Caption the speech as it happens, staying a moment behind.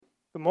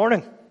Good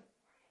morning.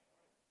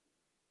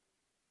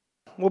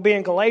 We'll be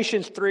in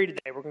Galatians 3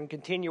 today. We're going to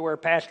continue where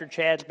Pastor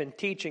Chad's been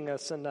teaching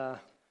us, and I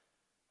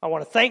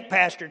want to thank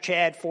Pastor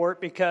Chad for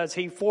it because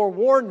he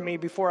forewarned me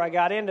before I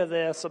got into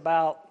this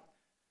about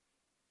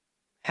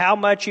how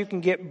much you can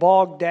get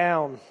bogged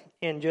down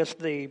in just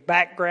the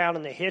background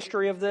and the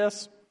history of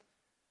this.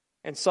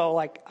 And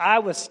so, I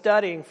was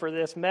studying for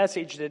this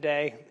message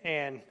today,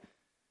 and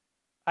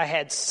I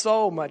had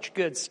so much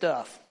good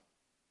stuff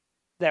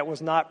that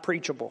was not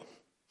preachable.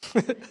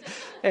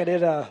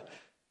 And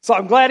so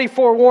I'm glad he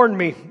forewarned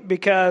me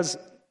because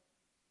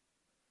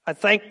I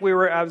think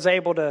I was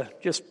able to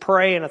just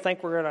pray, and I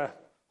think we're going to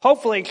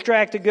hopefully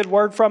extract a good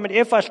word from it.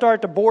 If I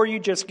start to bore you,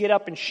 just get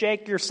up and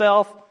shake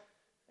yourself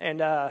and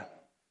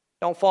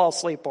don't fall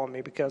asleep on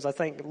me because I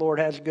think the Lord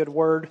has a good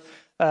word.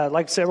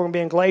 Like I said, we're going to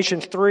be in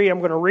Galatians 3. I'm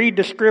going to read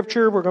the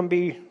scripture. We're going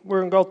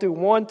to go through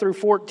 1 through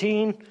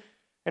 14,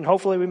 and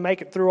hopefully we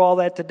make it through all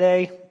that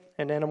today,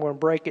 and then I'm going to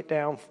break it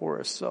down for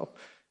us. So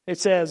it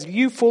says,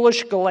 "You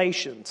foolish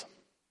Galatians,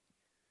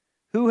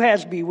 who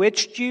has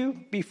bewitched you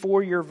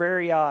before your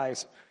very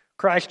eyes?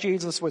 Christ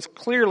Jesus was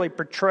clearly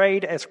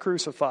portrayed as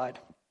crucified.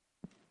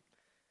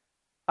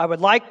 I would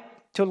like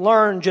to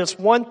learn just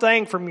one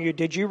thing from you.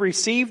 Did you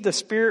receive the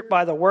Spirit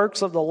by the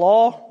works of the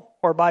law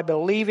or by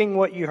believing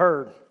what you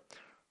heard?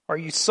 Are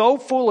you so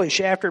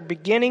foolish? After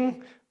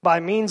beginning by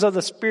means of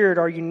the Spirit,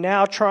 are you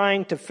now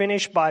trying to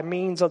finish by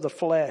means of the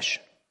flesh?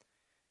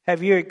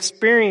 Have you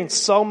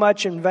experienced so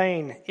much in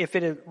vain, if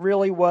it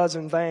really was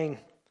in vain?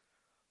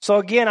 So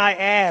again, I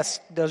ask,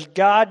 does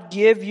God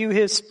give you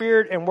His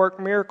Spirit and work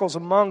miracles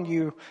among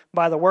you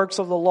by the works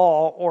of the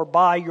law or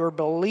by your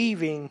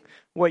believing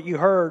what you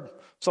heard?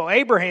 So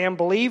Abraham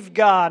believed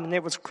God, and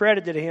it was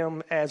credited to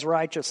him as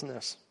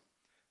righteousness.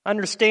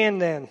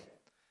 Understand then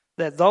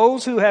that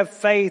those who have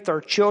faith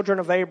are children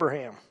of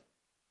Abraham.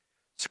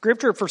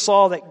 Scripture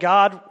foresaw that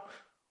God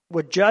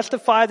would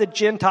justify the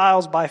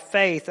Gentiles by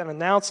faith and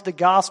announce the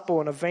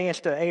gospel in advance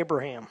to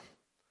Abraham.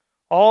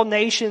 All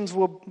nations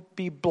will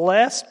be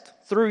blessed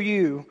through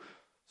you,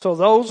 so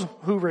those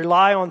who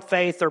rely on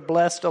faith are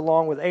blessed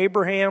along with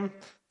Abraham,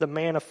 the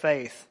man of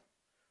faith.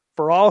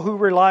 For all who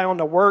rely on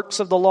the works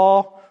of the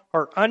law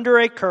are under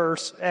a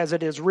curse, as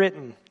it is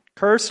written,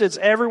 'Cursed is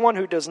everyone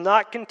who does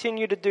not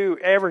continue to do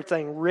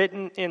everything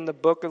written in the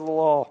book of the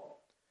law.'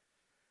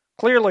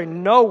 Clearly,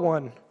 no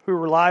one who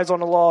relies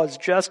on the law is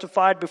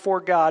justified before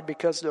God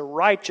because the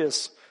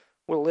righteous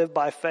will live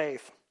by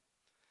faith.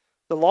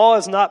 The law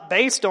is not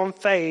based on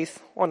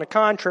faith. On the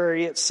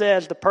contrary, it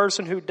says the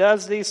person who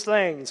does these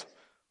things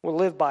will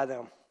live by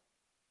them.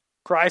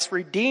 Christ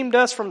redeemed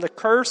us from the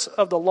curse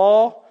of the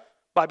law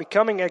by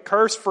becoming a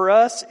curse for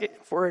us,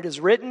 for it is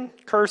written,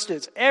 'Cursed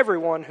is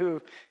everyone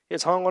who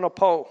is hung on a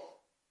pole.'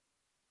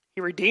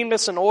 He redeemed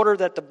us in order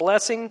that the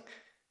blessing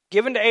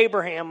given to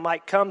Abraham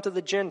might come to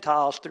the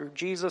Gentiles through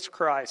Jesus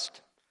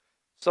Christ,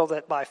 so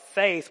that by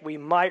faith we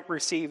might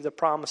receive the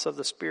promise of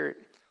the Spirit."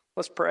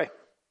 Let's pray.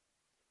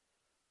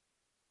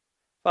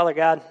 Father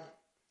God,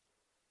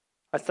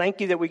 I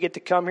thank you that we get to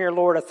come here,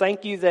 Lord. I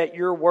thank you that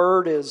your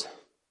word is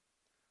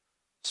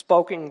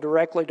spoken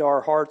directly to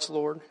our hearts,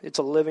 Lord. It's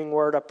a living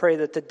word. I pray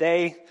that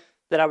today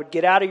that I would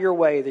get out of your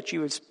way, that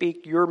you would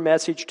speak your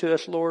message to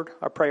us, Lord.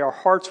 I pray our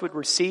hearts would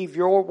receive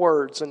your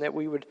words and that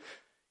we would,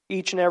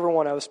 each and every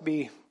one of us,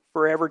 be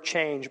forever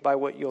changed by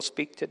what you'll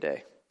speak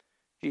today.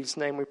 In Jesus'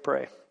 name we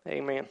pray.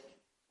 Amen.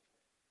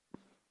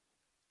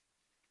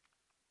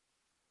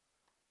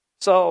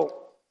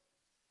 So,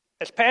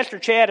 as Pastor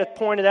Chad has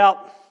pointed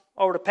out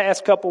over the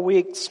past couple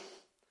weeks,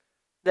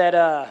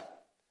 that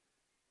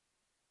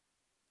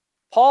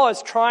Paul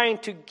is trying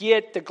to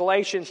get the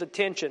Galatians'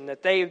 attention,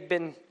 that they have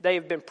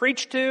been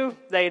preached to,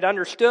 they had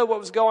understood what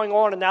was going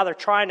on, and now they're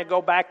trying to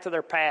go back to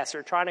their past.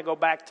 They're trying to go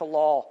back to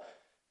law.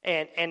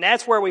 And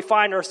that's where we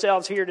find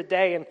ourselves here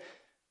today. And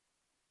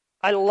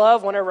I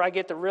love whenever I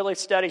get to really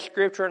study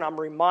Scripture and I'm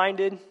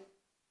reminded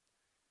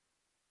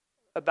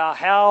about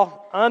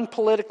how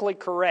unpolitically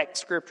correct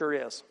Scripture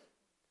is.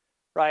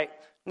 Right?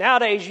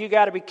 Nowadays, you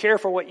got to be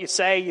careful what you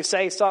say. You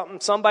say something,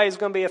 somebody's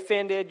going to be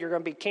offended, you're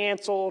going to be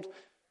canceled,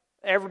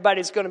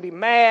 everybody's going to be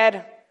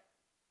mad.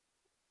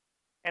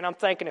 And I'm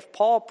thinking, if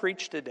Paul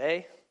preached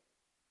today,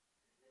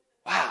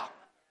 wow,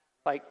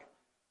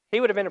 he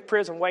would have been in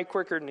prison way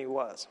quicker than he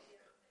was.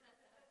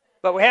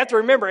 But we have to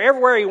remember,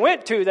 everywhere he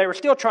went to, they were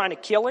still trying to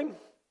kill him.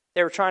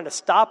 They were trying to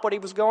stop what he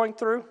was going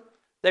through.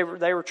 They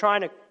were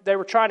trying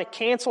to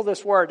cancel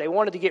this word. They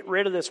wanted to get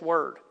rid of this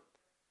word.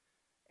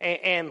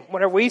 And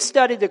whenever we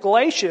study the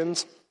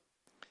Galatians,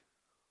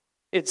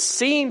 it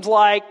seems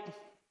like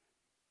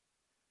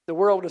the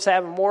world is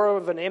having more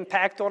of an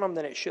impact on them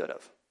than it should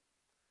have.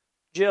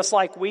 Just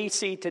like we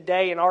see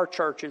today in our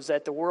churches,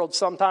 that the world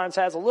sometimes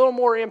has a little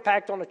more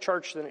impact on the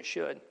church than it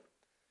should.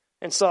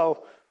 And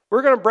so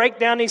we're going to break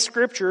down these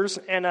scriptures,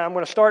 and I'm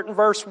going to start in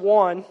verse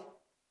 1.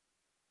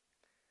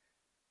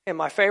 And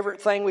my favorite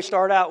thing we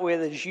start out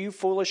with is, "You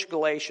foolish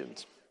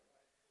Galatians."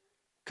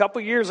 A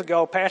couple years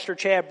ago, Pastor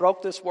Chad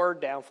broke this word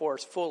down for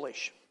us,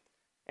 foolish.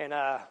 And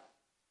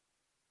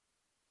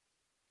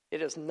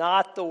It is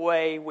not the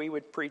way we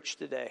would preach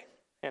today.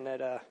 And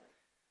the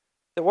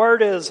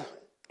word is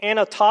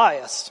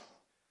anatias.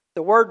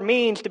 The word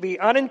means to be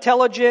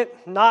unintelligent,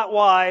 not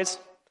wise.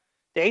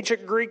 The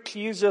ancient Greeks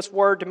used this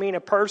word to mean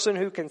a person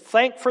who can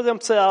think for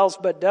themselves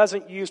but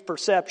doesn't use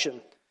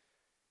perception.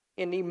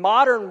 In the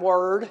modern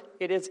word,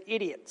 it is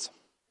idiots.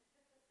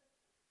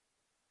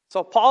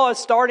 So Paul is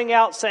starting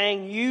out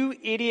saying, you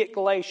idiot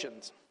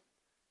Galatians.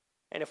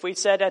 And if we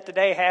said that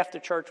today, half the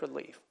church would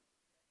leave.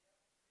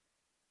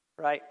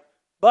 Right?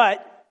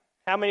 But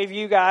how many of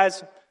you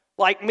guys,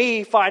 like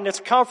me, find this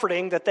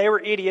comforting that they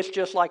were idiots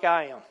just like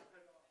I am?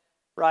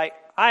 Right?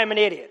 I am an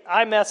idiot.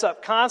 I mess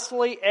up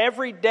constantly,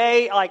 every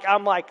day.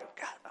 I'm like,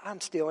 God, I'm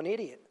still an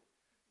idiot.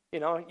 You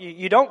know,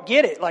 you don't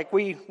get it. Like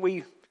we've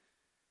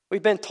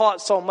been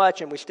taught so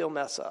much and we still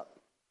mess up.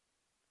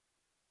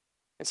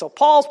 And so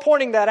Paul's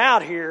pointing that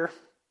out here,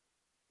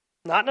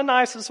 not in the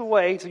nicest of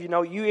ways,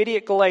 you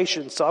idiot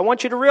Galatians. So I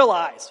want you to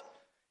realize,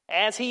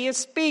 as he is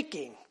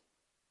speaking,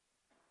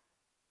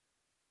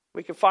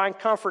 we can find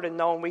comfort in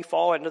knowing we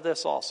fall into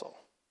this also,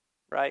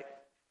 right?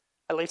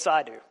 At least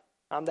I do.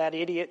 I'm that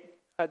idiot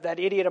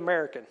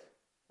American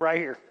right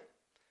here.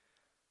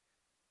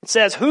 It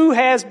says, who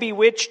has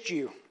bewitched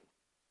you?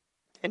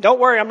 And don't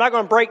worry, I'm not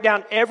going to break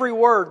down every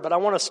word, but I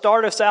want to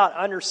start us out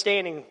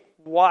understanding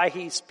why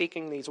he's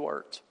speaking these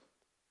words,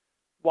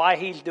 why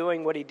he's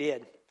doing what he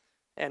did.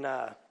 And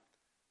at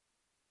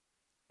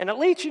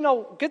least,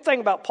 good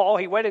thing about Paul,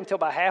 he waited until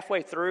about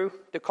halfway through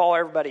to call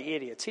everybody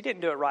idiots. He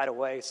didn't do it right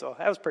away, so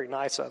that was pretty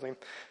nice of him.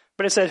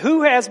 But it said,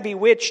 who has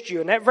bewitched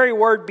you? And that very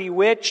word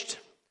bewitched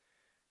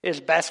is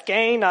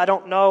bascain. I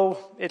don't know.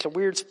 It's a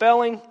weird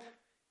spelling.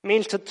 It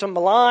means to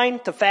malign,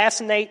 to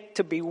fascinate,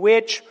 to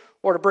bewitch,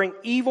 or to bring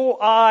evil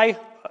on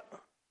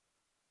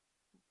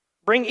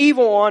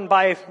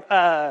by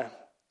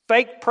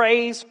fake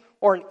praise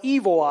or an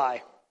evil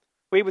eye.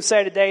 We would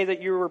say today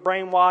that you were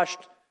brainwashed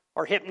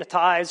or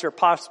hypnotized or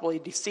possibly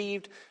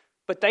deceived,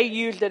 but they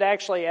used it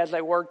actually as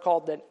a word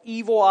called an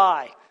evil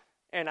eye.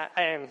 And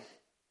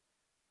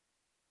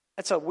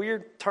that's a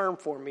weird term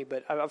for me,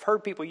 but I've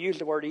heard people use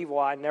the word evil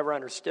eye and never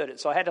understood it.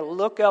 So I had to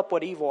look up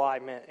what evil eye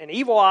meant. And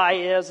evil eye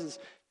is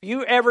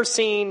you ever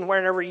seen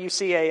whenever you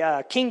see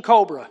a king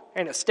cobra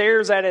and it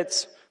stares at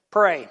its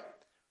prey,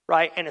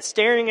 right? And it's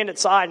staring in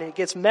its eye and it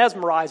gets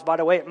mesmerized by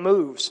the way it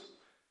moves.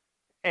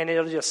 And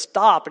it'll just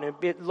stop and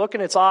it'll look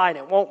in its eye and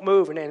it won't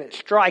move, and then it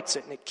strikes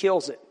it and it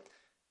kills it.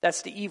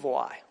 That's the evil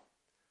eye.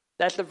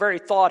 That's the very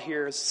thought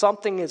here, is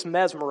something is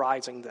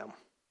mesmerizing them.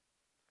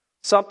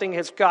 Something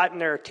has gotten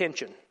their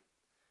attention.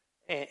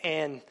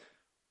 And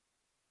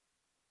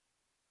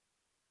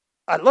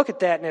I look at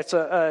that and it's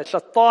a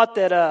thought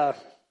that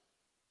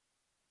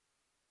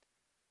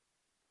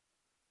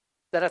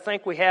I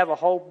think we have a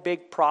whole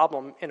big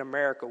problem in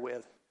America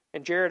with.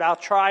 And Jared, I'll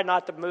try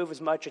not to move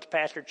as much as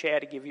Pastor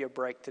Chad to give you a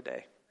break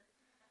today.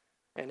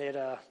 And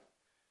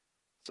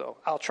so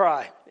I'll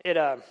try.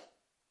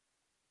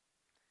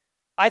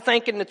 I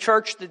think in the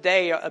church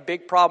today, a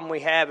big problem we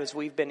have is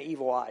we've been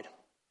evil-eyed.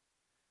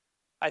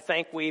 I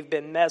think we've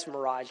been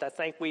mesmerized. I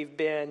think we've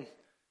been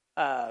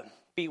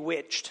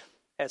bewitched,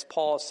 as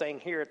Paul is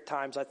saying here at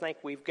times. I think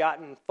we've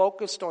gotten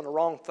focused on the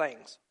wrong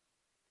things.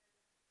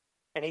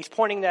 And he's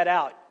pointing that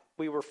out.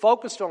 We were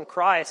focused on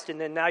Christ, and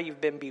then now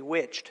you've been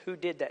bewitched. Who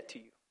did that to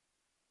you?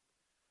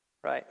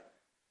 Right?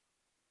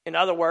 In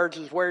other words,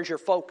 where's your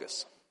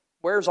focus?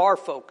 Where's our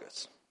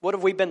focus? What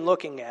have we been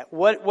looking at?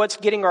 What's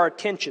getting our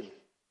attention?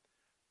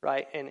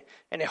 Right? And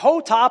the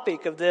whole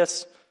topic of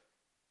this,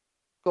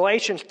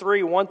 Galatians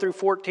 3, 1 through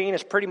 14,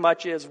 is pretty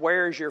much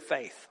where is your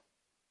faith?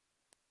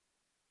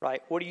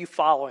 Right? What are you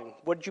following?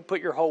 What did you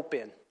put your hope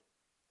in?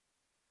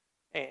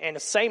 And the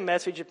same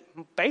message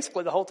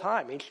basically the whole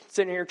time. He's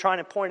sitting here trying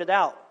to point it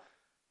out.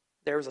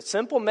 There's a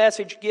simple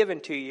message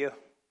given to you.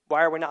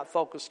 Why are we not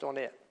focused on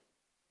it?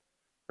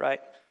 Right?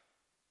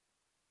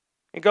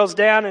 It goes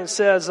down and it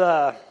says,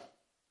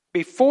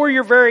 before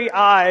your very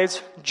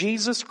eyes,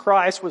 Jesus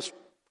Christ was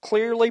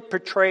clearly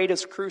portrayed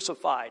as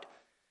crucified.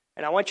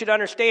 And I want you to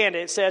understand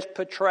it says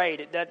portrayed.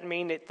 It doesn't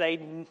mean that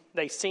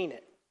they seen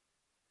it.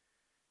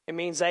 It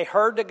means they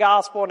heard the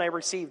gospel and they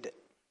received it.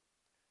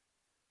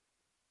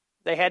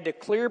 They had the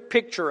clear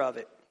picture of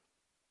it.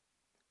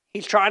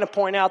 He's trying to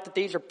point out that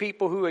these are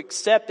people who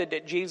accepted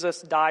that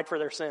Jesus died for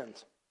their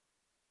sins.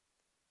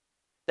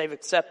 They've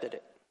accepted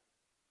it.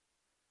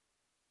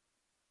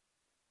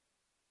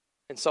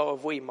 And so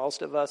have we.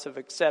 Most of us have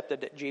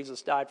accepted that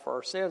Jesus died for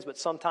our sins, but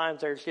sometimes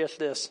there's just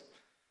this,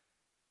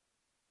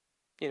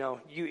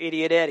 you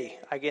idiot Eddie,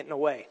 I get in the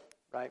way,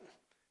 right?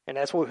 And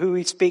that's who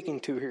he's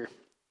speaking to here.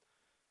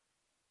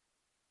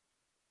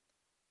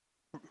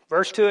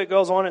 Verse 2, it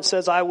goes on, it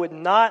says, I would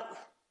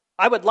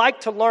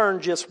like to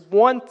learn just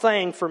one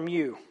thing from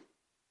you.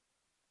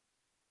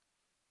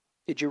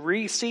 Did you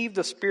receive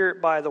the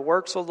Spirit by the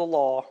works of the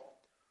law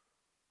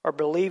or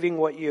believing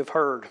what you have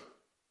heard?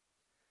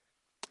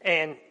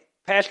 And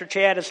Pastor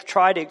Chad has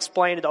tried to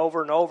explain it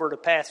over and over the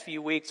past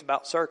few weeks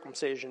about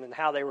circumcision and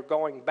how they were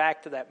going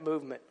back to that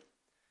movement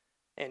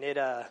and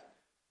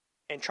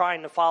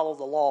trying to follow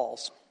the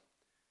laws.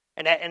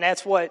 And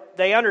that's what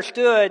they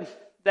understood,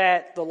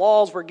 that the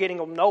laws were getting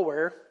them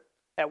nowhere.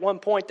 At one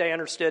point they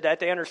understood that.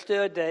 They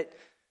understood that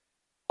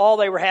all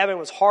they were having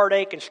was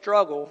heartache and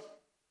struggle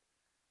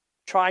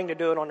trying to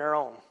do it on their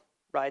own.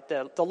 Right?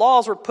 The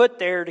laws were put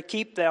there to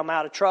keep them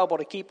out of trouble,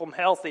 to keep them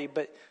healthy,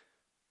 but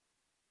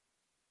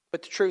the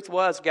truth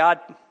was God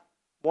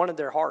wanted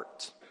their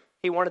hearts.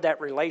 He wanted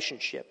that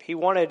relationship. He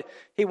wanted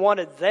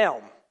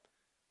them.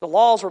 The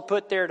laws were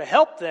put there to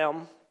help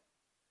them,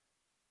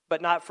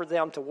 but not for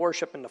them to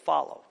worship and to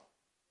follow.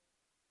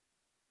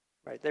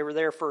 Right? They were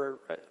there for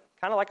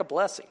kind of like a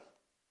blessing.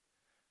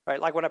 Right?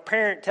 Like when a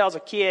parent tells a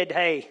kid,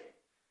 hey,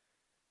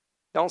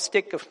 don't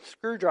stick a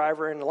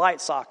screwdriver in the light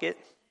socket.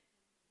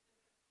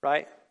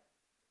 Right?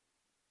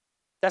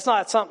 That's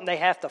not something they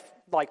have to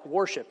like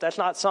worship. That's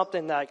not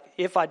something like,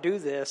 if I do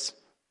this,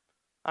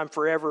 I'm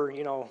forever,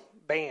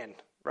 banned.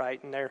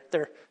 Right? And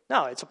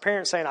no, it's a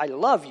parent saying, I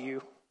love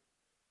you.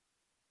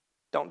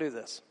 Don't do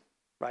this.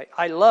 Right?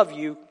 I love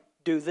you.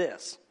 Do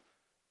this.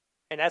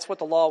 And that's what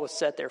the law was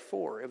set there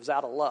for. It was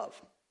out of love.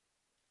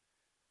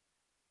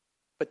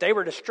 But they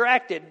were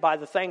distracted by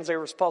the things they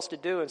were supposed to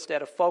do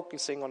instead of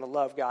focusing on the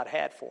love God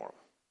had for them.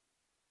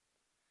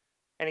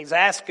 And he's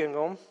asking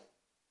them,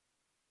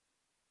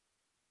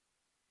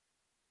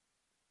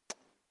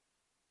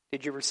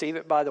 did you receive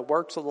it by the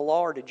works of the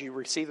law, or did you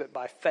receive it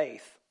by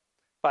faith,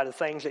 by the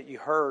things that you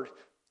heard?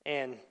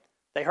 And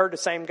they heard the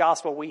same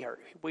gospel we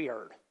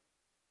heard.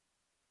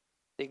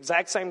 The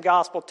exact same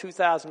gospel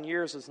 2,000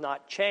 years has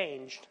not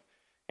changed.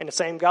 And the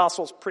same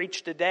gospel is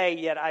preached today,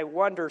 yet I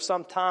wonder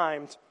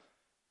sometimes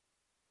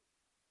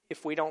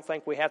if we don't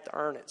think we have to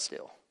earn it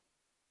still.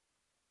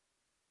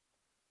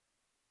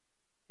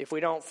 If we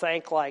don't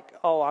think like,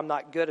 oh, I'm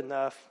not good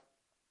enough,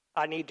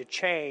 I need to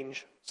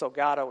change so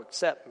God will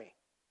accept me.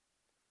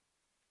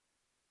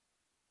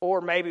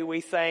 Or maybe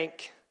we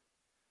think,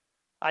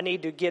 I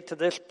need to get to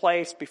this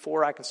place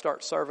before I can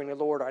start serving the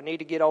Lord. I need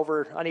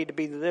to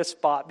be to this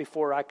spot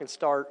before I can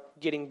start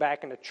getting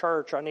back into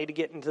church. I need to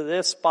get into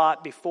this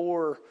spot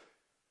before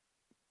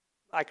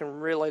I can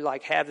really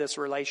have this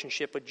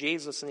relationship with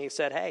Jesus. And he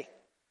said, hey,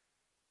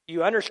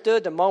 you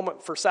understood the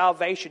moment for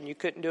salvation, you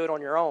couldn't do it on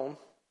your own.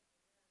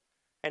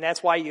 And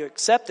that's why you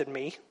accepted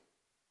me.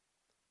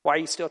 Why are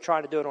you still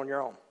trying to do it on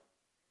your own?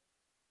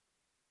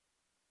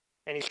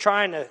 And he's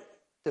trying to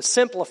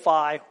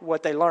simplify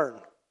what they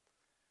learned.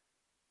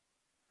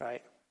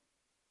 Right?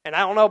 And I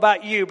don't know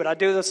about you, but I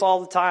do this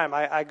all the time.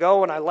 I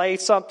go and I lay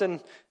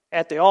something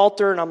at the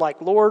altar and I'm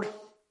like, Lord,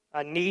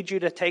 I need you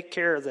to take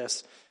care of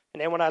this.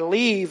 And then when I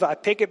leave, I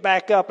pick it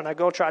back up and I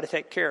go try to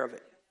take care of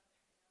it.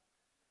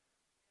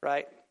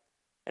 Right?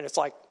 And it's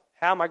like,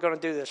 how am I going to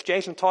do this?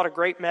 Jason taught a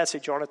great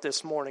message on it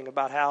this morning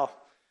about how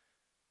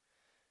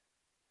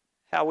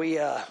we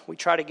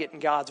try to get in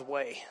God's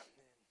way.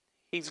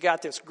 He's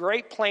got this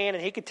great plan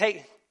and he could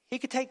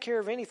take care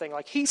of anything.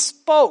 Like he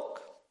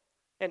spoke.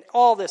 And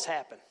all this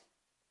happened.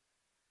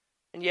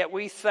 And yet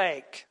we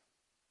think,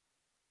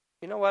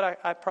 you know what,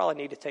 I probably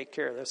need to take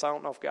care of this. I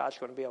don't know if God's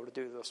going to be able to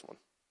do this one.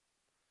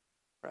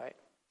 Right?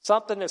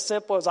 Something as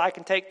simple as I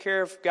can take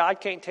care of,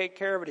 God can't take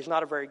care of it. He's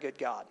not a very good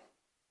God.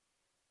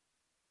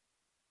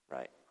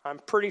 Right? I'm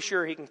pretty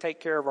sure he can take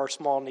care of our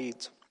small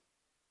needs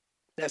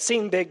that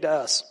seem big to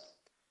us.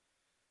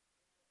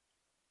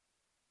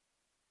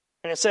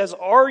 And it says,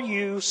 are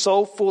you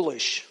so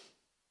foolish?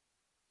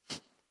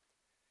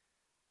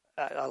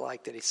 I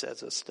like that he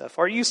says this stuff.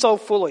 Are you so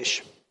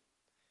foolish?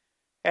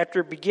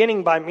 After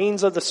beginning by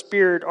means of the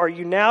Spirit, are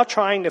you now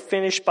trying to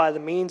finish by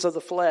the means of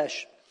the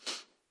flesh?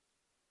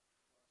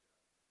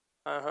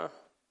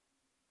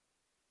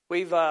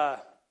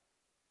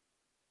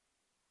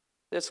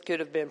 This could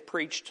have been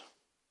preached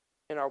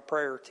in our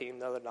prayer team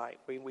the other night.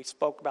 We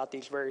spoke about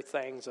these very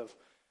things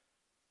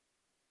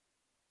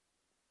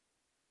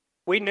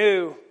we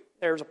knew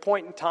there was a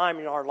point in time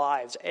in our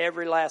lives,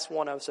 every last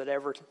one of us that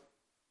ever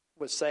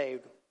was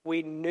saved,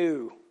 we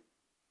knew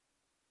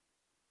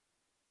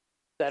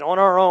that on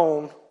our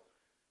own,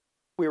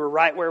 we were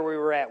right where we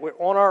were at.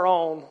 On our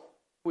own,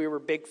 we were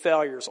big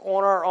failures.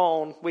 On our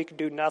own, we could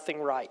do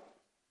nothing right.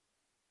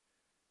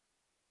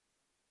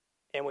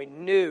 And we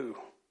knew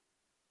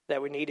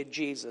that we needed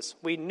Jesus.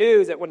 We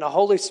knew that when the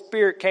Holy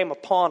Spirit came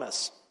upon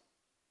us,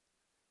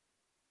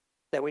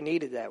 that we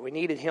needed that. We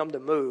needed him to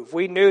move.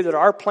 We knew that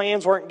our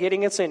plans weren't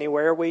getting us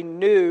anywhere. We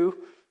knew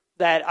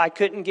that I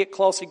couldn't get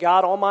close to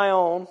God on my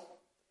own.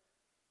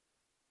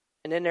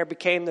 And then there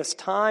became this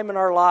time in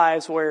our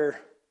lives where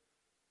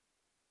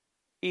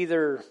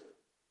either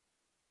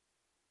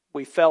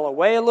we fell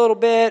away a little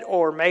bit,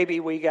 or maybe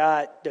we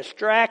got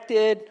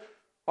distracted,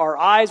 our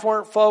eyes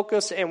weren't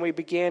focused, and we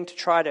began to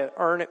try to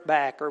earn it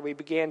back, or we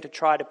began to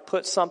try to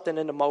put something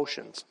into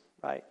motions,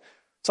 right?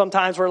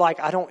 Sometimes we're like,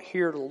 I don't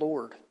hear the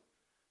Lord.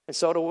 And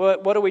so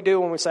what do we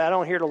do when we say, I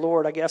don't hear the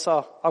Lord? I guess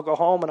I'll go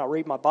home and I'll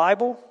read my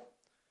Bible,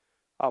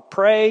 I'll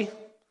pray,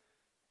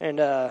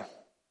 and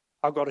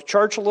I'll go to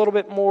church a little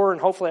bit more,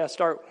 and hopefully I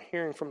start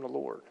hearing from the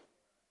Lord,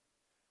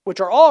 which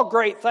are all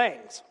great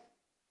things.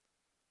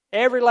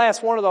 Every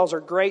last one of those are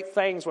great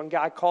things when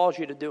God calls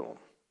you to do them.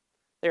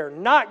 They are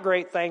not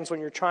great things when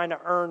you're trying to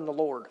earn the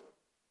Lord.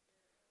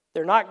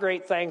 They're not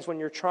great things when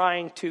you're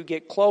trying to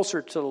get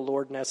closer to the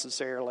Lord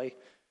necessarily.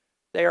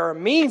 They are a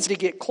means to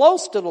get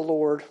close to the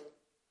Lord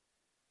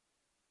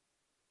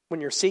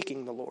when you're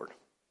seeking the Lord,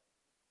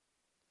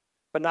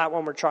 but not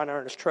when we're trying to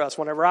earn His trust.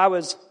 When I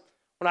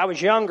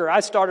was younger, I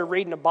started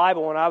reading the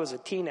Bible when I was a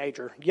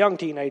young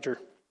teenager.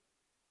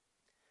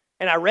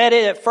 And I read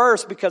it at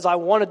first because I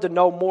wanted to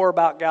know more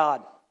about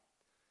God.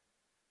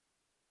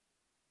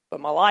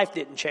 But my life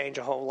didn't change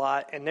a whole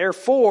lot. And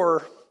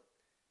therefore,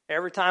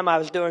 every time I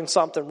was doing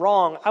something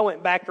wrong, I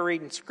went back to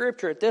reading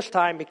Scripture at this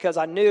time because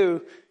I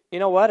knew, you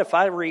know what, if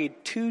I read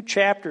 2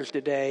 chapters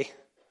today,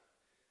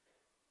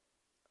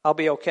 I'll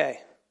be okay.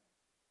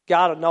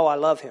 God will know I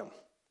love Him.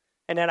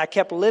 And then I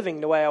kept living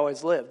the way I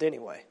always lived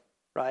anyway,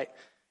 right?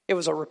 It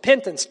was a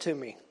repentance to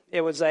me.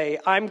 It was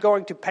I'm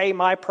going to pay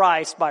my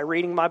price by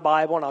reading my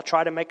Bible, and I'll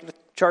try to make it to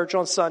church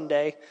on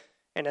Sunday.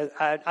 And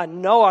I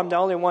know I'm the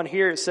only one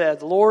here that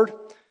said, Lord,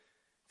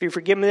 if you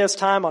forgive me this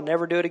time, I'll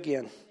never do it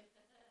again.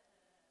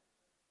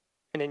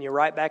 And then you're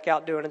right back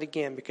out doing it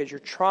again because you're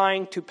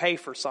trying to pay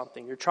for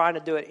something. You're trying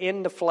to do it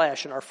in the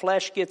flesh, and our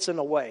flesh gets in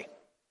the way.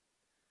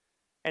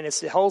 And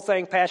it's the whole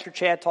thing Pastor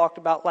Chad talked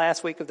about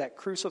last week of that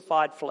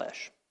crucified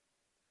flesh.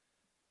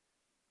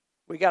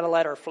 We got to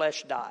let our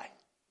flesh die.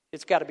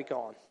 It's got to be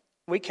gone.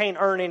 We can't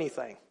earn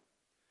anything,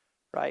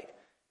 right?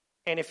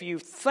 And if you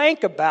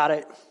think about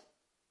it,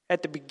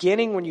 at the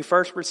beginning when you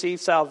first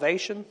received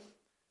salvation,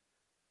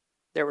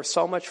 there was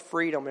so much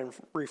freedom and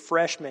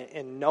refreshment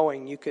in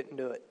knowing you couldn't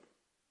do it.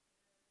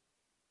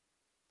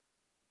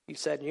 You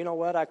said, you know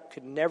what, I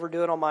could never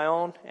do it on my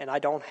own, and I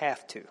don't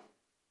have to.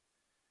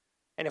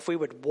 And if we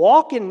would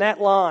walk in that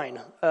line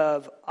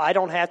of, I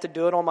don't have to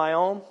do it on my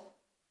own,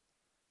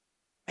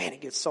 man,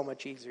 it gets so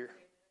much easier.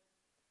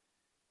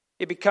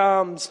 It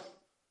becomes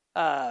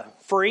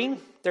free.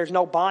 There's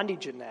no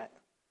bondage in that.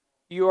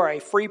 You are a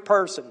free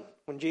person.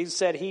 When Jesus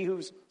said, he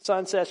whose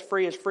Son sets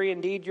free is free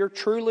indeed, you're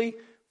truly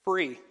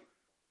free.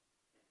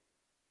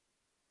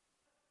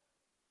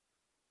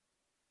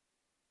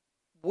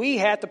 We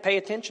have to pay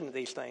attention to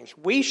these things.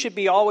 We should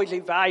be always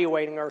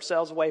evaluating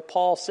ourselves the way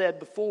Paul said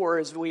before,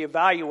 as we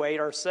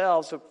evaluate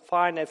ourselves to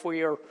find if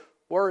we are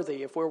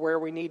worthy, if we're where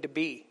we need to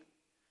be,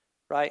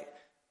 right?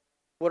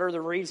 What are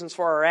the reasons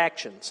for our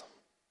actions?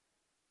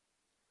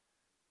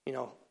 You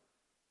know,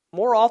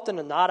 more often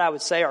than not, I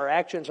would say our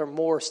actions are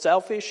more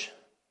selfish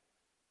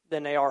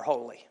than they are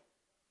holy.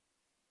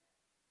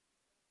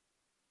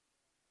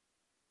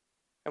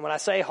 And when I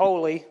say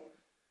holy,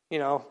 you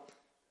know,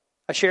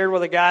 I shared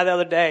with a guy the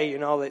other day, you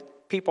know,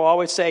 that people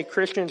always say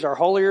Christians are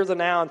holier than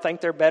thou and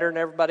think they're better than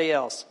everybody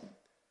else.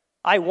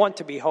 I want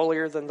to be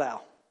holier than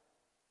thou.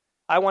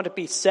 I want to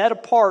be set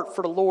apart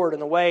for the Lord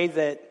in a way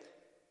that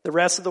the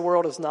rest of the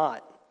world is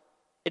not.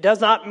 It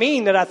does not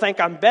mean that I think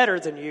I'm better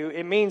than you.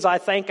 It means I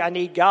think I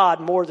need God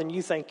more than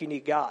you think you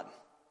need God.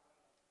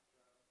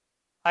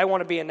 I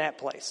want to be in that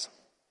place.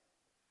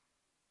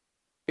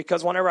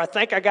 Because whenever I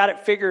think I got it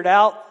figured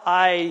out,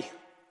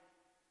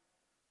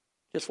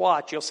 just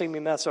watch, you'll see me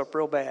mess up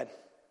real bad,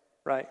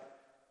 right?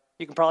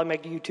 You can probably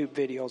make YouTube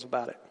videos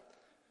about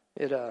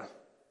it.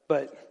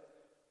 But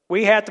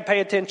we have to pay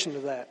attention to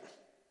that.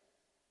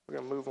 We're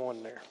going to move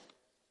on there.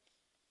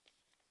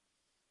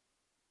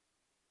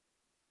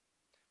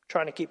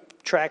 Trying to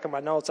keep track of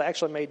my notes. I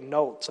actually made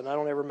notes, and I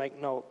don't ever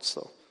make notes,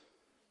 so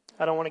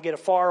I don't want to get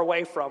far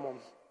away from them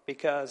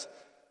because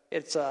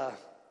it's. I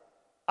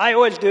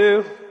always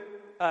do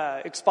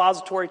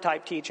expository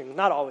type teaching,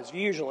 not always,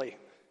 usually,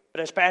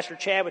 but as Pastor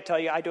Chad would tell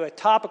you, I do a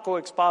topical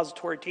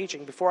expository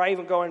teaching. Before I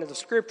even go into the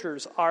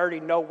Scriptures, I already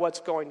know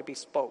what's going to be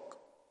spoke,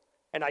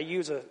 and I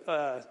use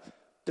the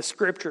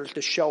Scriptures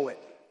to show it.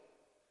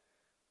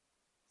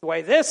 The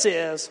way this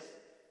is,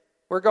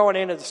 we're going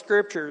into the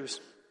Scriptures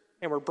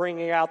and we're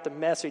bringing out the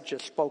message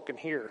that's spoken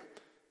here.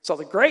 So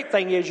the great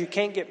thing is you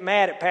can't get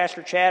mad at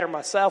Pastor Chad or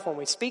myself when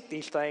we speak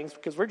these things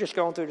because we're just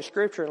going through the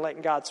Scripture and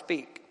letting God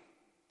speak.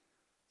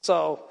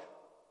 So,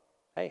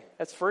 hey,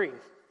 that's free.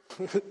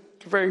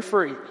 It's very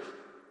free.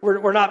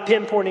 We're not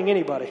pinpointing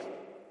anybody.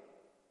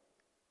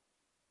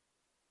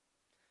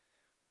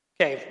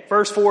 Okay,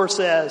 verse 4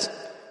 says,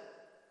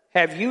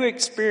 have you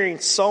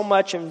experienced so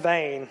much in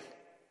vain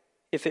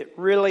if it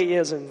really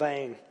is in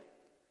vain?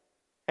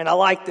 And I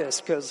like this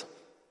because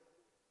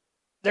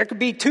there could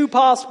be 2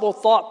 possible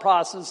thought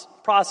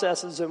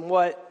processes in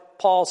what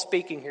Paul's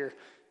speaking here.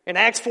 In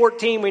Acts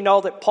 14, we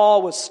know that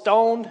Paul was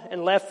stoned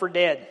and left for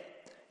dead.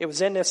 It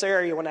was in this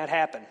area when that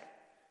happened.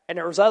 And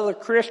there was other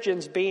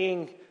Christians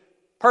being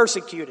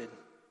persecuted.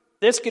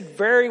 This could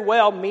very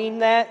well mean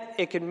that.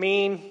 It could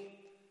mean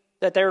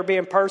that they were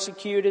being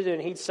persecuted and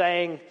he's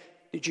saying,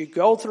 did you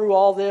go through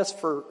all this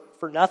for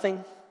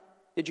nothing?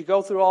 Did you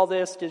go through all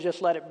this to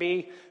just let it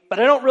be? But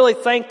I don't really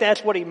think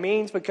that's what he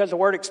means because the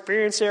word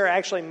experience there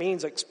actually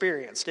means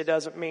experienced. It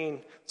doesn't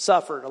mean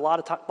suffered. A lot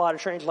of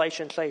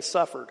translations say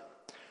suffered,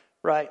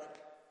 right?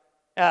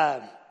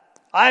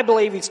 I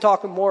believe he's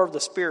talking more of the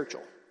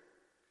spiritual.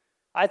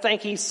 I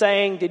think he's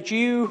saying, did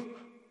you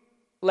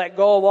let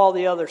go of all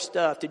the other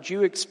stuff? Did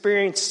you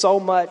experience so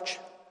much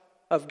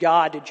of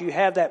God? Did you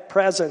have that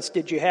presence?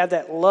 Did you have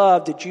that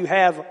love? Did you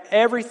have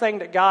everything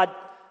that God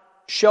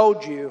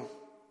showed you?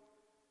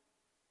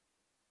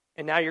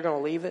 And now you're going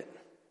to leave it?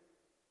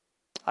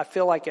 I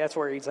feel like that's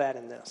where he's at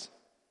in this.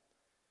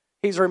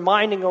 He's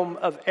reminding them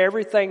of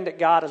everything that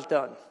God has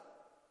done,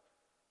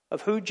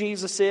 of who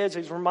Jesus is.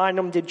 He's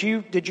reminding them, did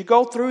you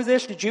go through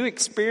this? Did you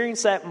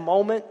experience that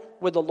moment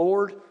with the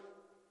Lord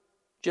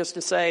just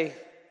to say,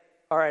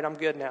 all right, I'm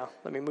good now.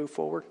 Let me move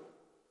forward?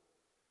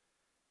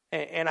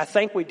 And I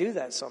think we do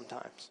that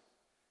sometimes.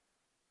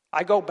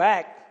 I go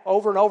back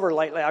over and over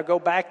lately. I go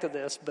back to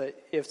this,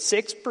 but if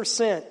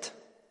 6%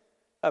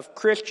 of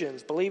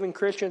Christians, believing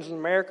Christians in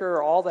America,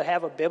 are all that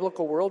have a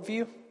biblical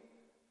worldview,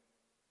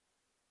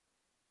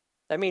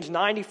 that means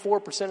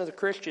 94% of the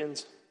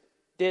Christians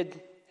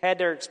had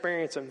their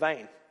experience in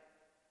vain.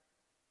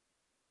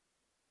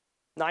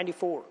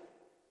 94.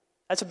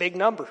 That's a big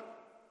number.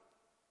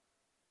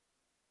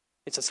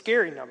 It's a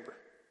scary number.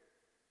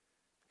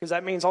 Because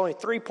that means only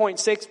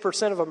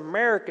 3.6% of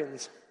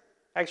Americans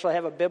actually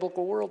have a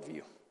biblical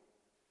worldview.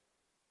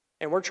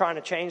 And we're trying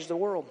to change the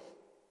world.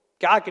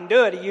 God can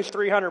do it. He used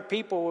 300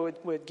 people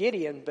with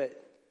Gideon, but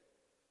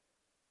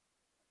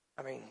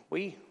I mean,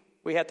 we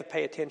have to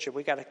pay attention.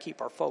 We got to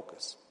keep our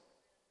focus.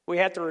 We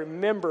have to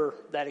remember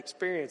that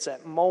experience,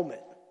 that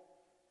moment,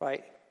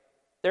 right?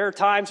 There are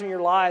times in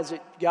your lives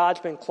that God's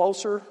been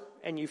closer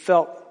and you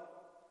felt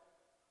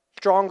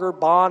stronger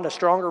bond, a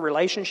stronger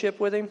relationship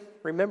with Him.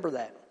 Remember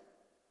that.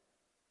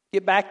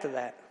 Get back to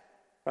that,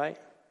 right?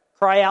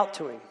 Cry out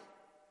to Him.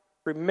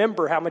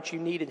 Remember how much you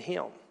needed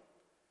Him.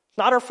 It's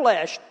not our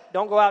flesh.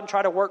 Don't go out and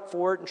try to work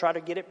for it and try to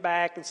get it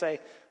back and say,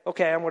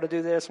 okay, I'm going to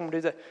do this, I'm going to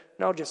do that.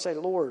 No, just say,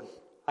 Lord,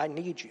 I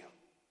need you.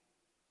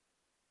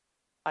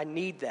 I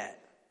need that.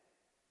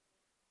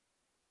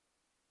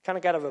 Kind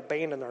of got to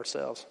abandon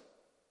ourselves.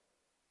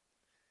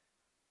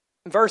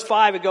 In verse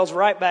 5, it goes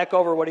right back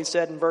over what he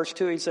said in verse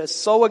 2. He says,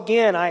 so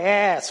again I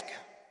ask,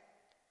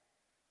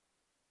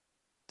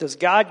 does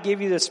God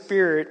give you the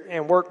Spirit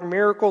and work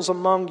miracles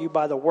among you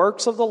by the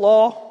works of the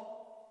law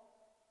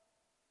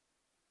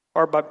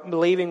or by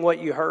believing what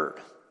you heard?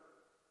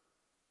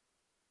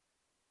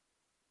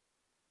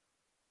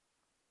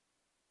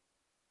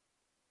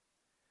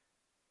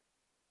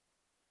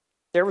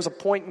 There was a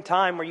point in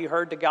time where you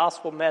heard the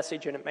gospel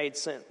message and it made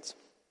sense.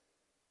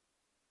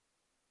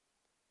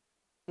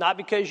 Not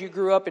because you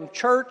grew up in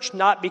church,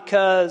 not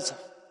because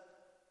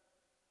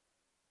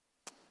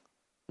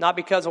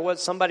of what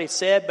somebody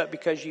said, but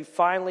because you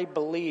finally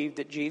believed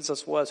that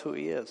Jesus was who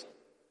He is.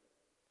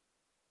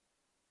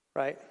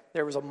 Right?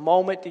 There was a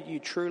moment that you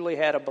truly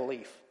had a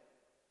belief.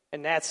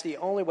 And that's the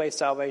only way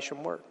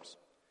salvation works.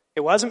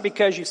 It wasn't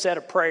because you said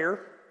a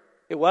prayer.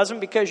 It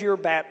wasn't because you were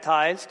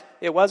baptized.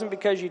 It wasn't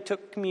because you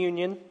took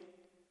communion.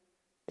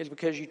 It's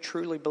because you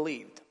truly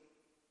believed.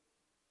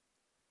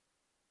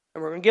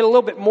 And we're going to get a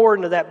little bit more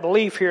into that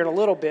belief here in a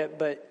little bit,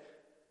 but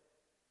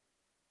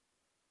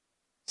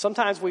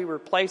sometimes we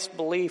replace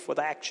belief with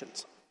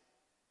actions,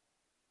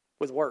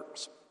 with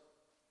works.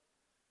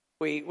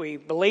 We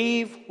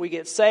believe, we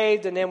get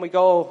saved, and then we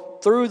go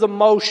through the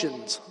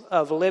motions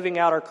of living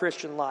out our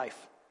Christian life.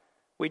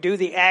 We do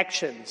the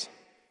actions.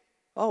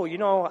 Oh,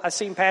 I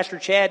seen Pastor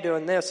Chad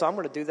doing this, so I'm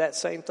going to do that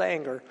same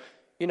thing. Or,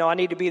 I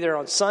need to be there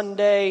on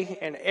Sunday,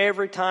 and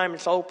every time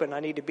it's open, I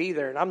need to be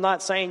there. And I'm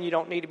not saying you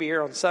don't need to be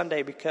here on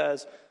Sunday,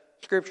 because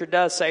Scripture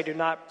does say, do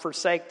not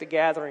forsake the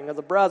gathering of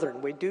the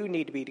brethren. We do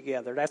need to be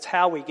together. That's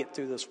how we get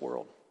through this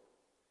world.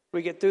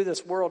 We get through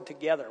this world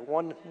together,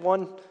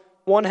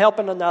 one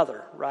helping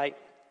another, right?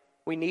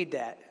 We need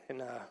that.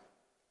 And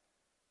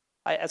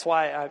that's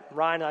why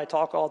Ryan and I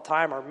talk all the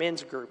time, our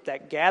men's group,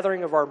 that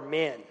gathering of our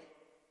men,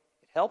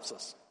 it helps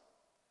us.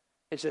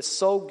 It's just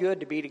so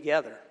good to be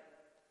together.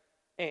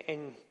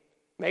 And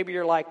maybe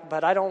you're like,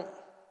 but I don't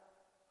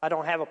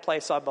have a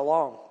place I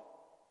belong.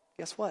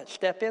 Guess what?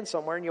 Step in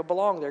somewhere and you'll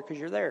belong there because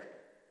you're there.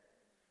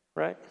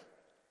 Right?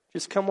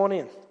 Just come on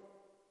in.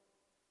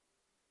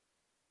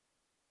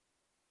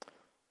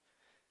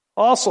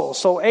 Also,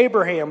 so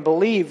Abraham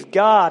believed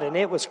God, and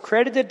it was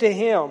credited to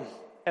him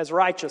as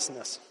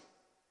righteousness.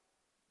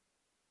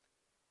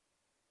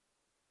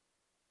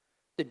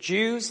 The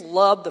Jews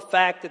loved the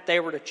fact that they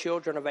were the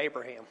children of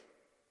Abraham.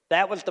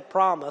 That was the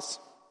promise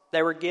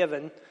they were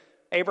given.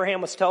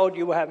 Abraham was told,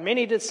 you will have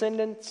many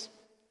descendants,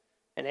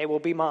 and they will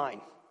be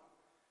mine.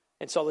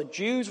 And so the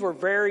Jews were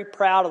very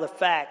proud of the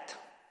fact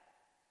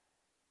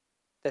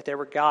that they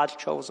were God's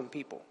chosen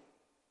people.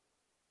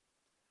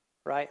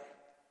 Right?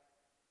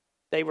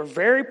 They were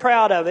very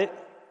proud of it,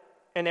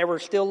 and they were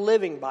still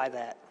living by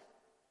that.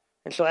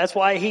 And so that's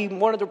why he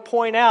wanted to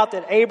point out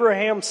that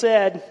Abraham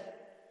said,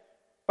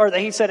 or that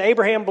he said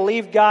Abraham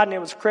believed God and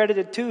it was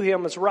credited to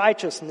him as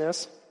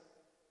righteousness.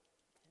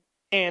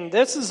 And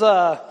this is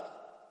a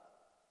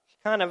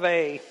kind of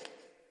a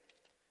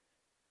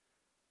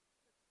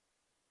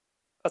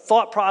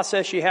thought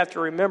process you have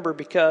to remember,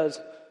 because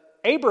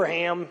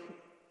Abraham,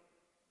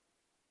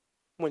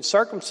 when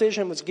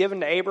circumcision was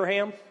given to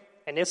Abraham,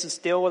 and this is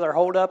still where they're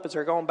hold up as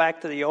they're going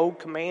back to the old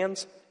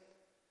commands,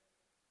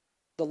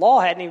 the law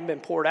hadn't even been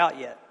poured out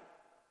yet.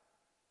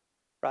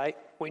 Right?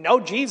 We know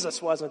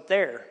Jesus wasn't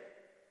there.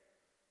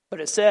 But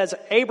it says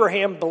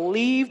Abraham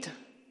believed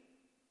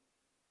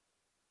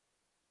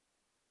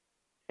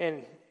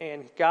and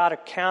God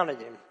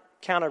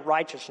counted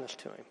righteousness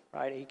to him.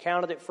 Right? He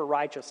counted it for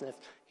righteousness.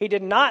 He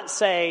did not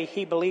say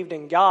he believed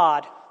in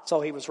God,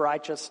 so he was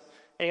righteous.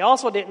 And he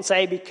also didn't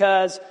say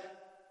because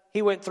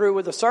he went through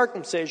with the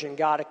circumcision,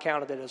 God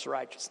accounted it as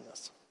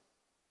righteousness.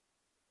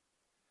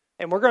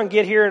 And we're going to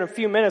get here in a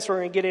few minutes, we're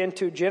going to get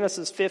into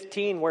Genesis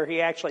 15 where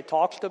he actually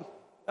talks to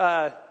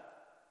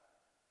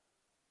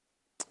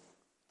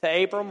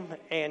Abram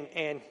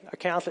and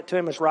accounts it to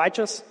him as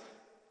righteous.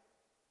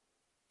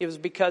 It was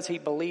because he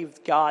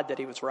believed God that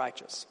he was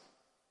righteous.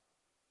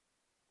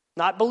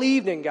 Not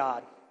believed in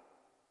God.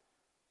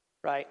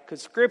 Right?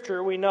 Because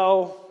Scripture, we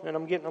know, and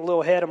I'm getting a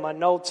little ahead of my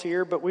notes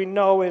here, but we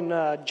know in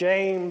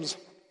James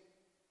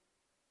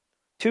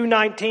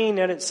 2:19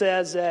 that it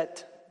says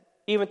that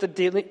even the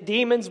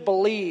demons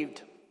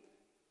believed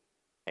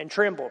and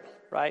trembled,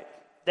 right?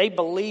 They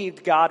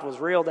believed God was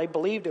real. They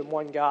believed in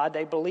one God.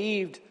 They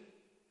believed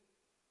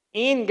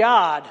in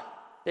God.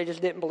 They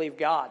just didn't believe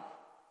God.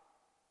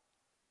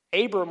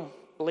 Abram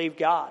believed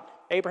God.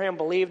 Abraham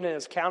believed and it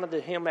was counted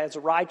to him as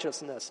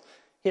righteousness.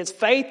 His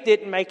faith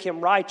didn't make him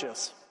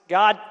righteous.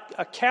 God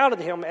accounted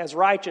him as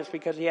righteous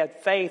because he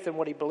had faith in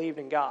what he believed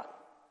in God.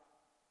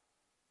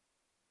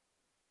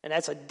 And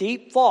that's a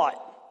deep thought,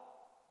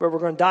 but we're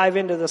going to dive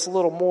into this a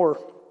little more.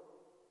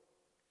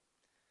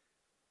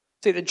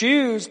 See, the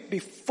Jews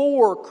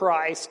before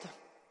Christ,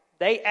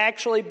 they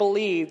actually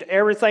believed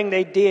everything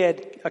they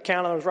did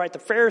accounted as right. The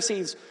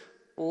Pharisees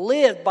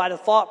lived by the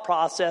thought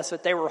process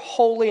that they were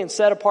holy and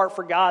set apart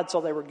for God, so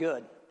they were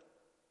good.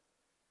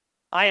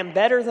 I am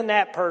better than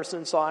that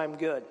person, so I am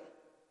good.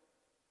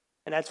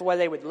 And that's the way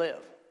they would live.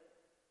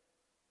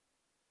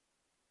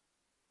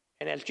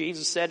 And as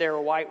Jesus said, they were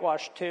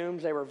whitewashed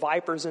tombs, they were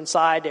vipers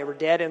inside, they were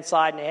dead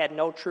inside, and they had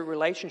no true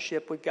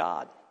relationship with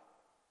God.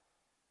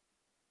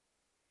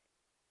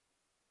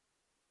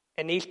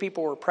 And these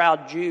people were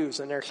proud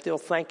Jews, and they're still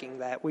thinking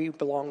that we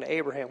belong to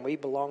Abraham, we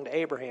belong to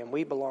Abraham,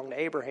 we belong to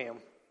Abraham.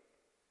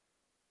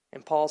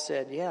 And Paul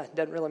said, yeah, it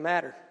doesn't really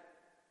matter.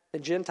 The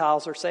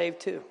Gentiles are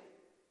saved too.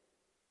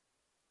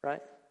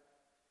 Right?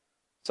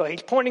 So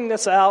he's pointing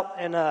this out,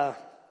 and I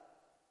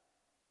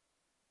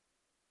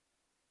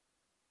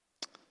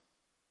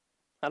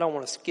don't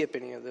want to skip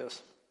any of this.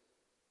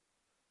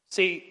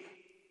 See,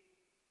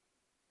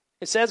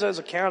 it says it was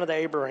accounted to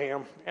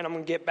Abraham, and I'm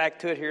going to get back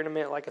to it here in a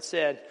minute, like I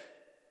said.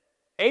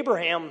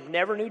 Abraham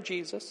never knew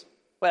Jesus.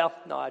 Well,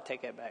 no, I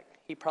take that back.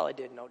 He probably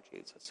did know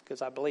Jesus,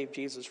 because I believe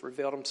Jesus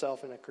revealed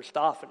himself in a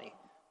Christophany.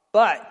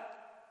 But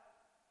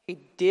he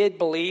did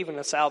believe in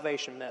the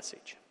salvation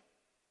message.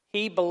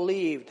 He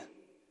believed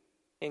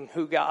in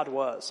who God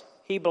was.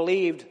 He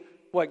believed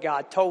what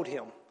God told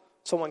him.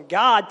 So when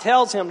God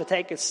tells him to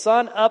take his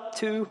son up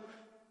to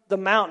the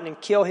mountain and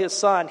kill his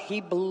son,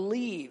 he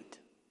believed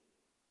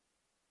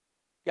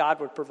God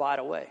would provide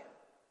a way.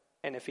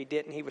 And if he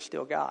didn't, he was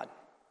still God.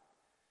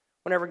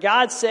 Whenever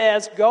God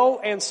says, go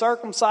and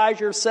circumcise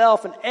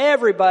yourself, and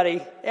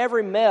everybody,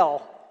 every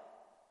male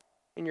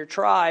in your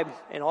tribe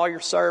and all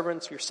your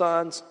servants, your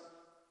sons,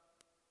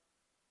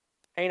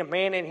 ain't a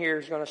man in here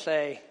is going to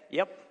say,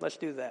 yep, let's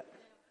do that.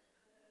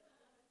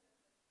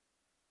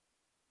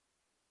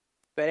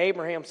 But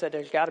Abraham said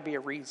there's got to be a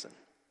reason.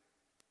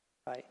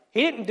 Right?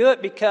 He didn't do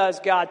it because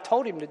God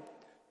told him to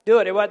do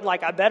it. It wasn't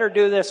like, I better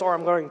do this or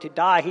I'm going to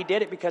die. He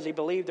did it because he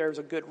believed there was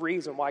a good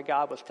reason why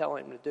God was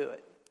telling him to do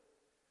it.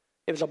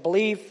 It was a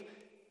belief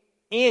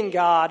in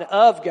God,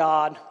 of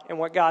God, and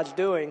what God's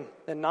doing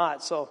than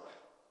not. So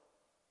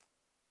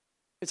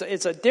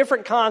it's a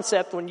different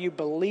concept when you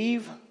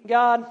believe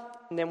God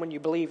and then when you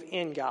believe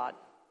in God.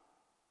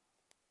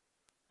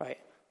 Right?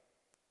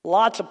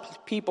 Lots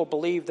of people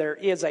believe there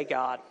is a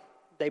God.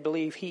 They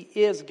believe he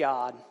is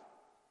God,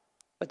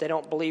 but they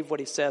don't believe what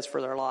he says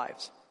for their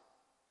lives.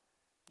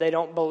 They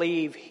don't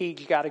believe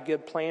he's got a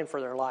good plan for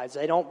their lives.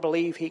 They don't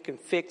believe he can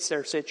fix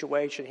their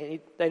situation.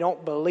 They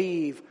don't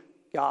believe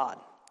God.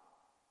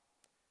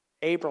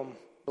 Abram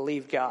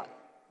believed God.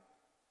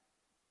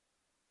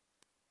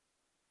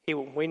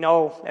 We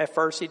know at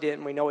first he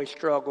didn't. We know he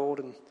struggled,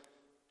 and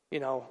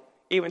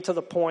even to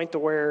the point to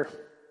where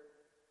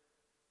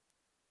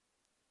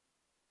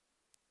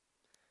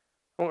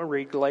I'm going to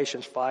read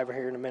Galatians 5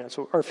 here in a minute,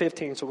 or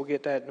 15, so we'll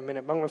get that in a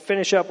minute. But I'm going to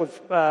finish up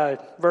with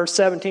verse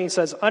 17. It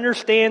says,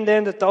 understand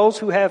then that those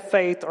who have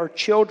faith are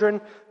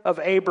children of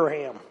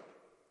Abraham.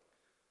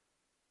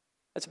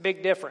 That's a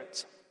big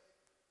difference.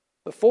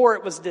 Before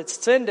it was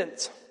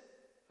descendants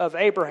of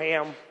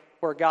Abraham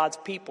were God's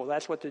people.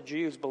 That's what the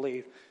Jews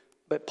believed.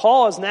 But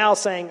Paul is now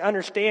saying,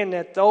 understand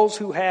that those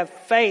who have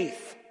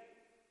faith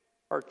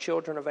are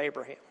children of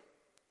Abraham.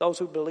 Those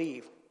who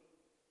believe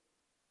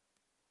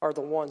are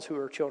the ones who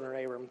are children of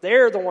Abraham.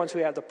 They're the ones who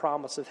have the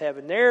promise of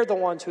heaven. They're the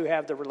ones who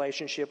have the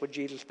relationship with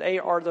Jesus. They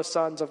are the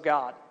sons of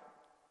God.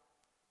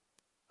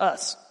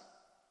 Us.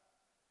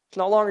 It's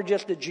no longer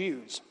just the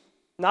Jews.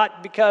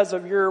 Not because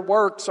of your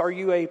works are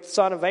you a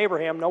son of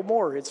Abraham. No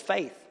more. It's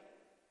faith.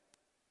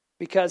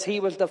 Because he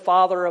was the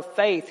father of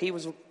faith. He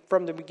was,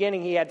 from the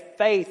beginning, he had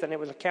faith, and it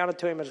was accounted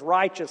to him as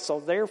righteous. So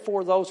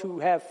therefore, those who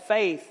have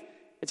faith,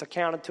 it's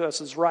accounted to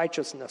us as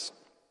righteousness.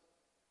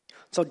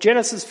 So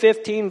Genesis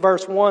 15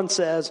 verse 1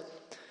 says,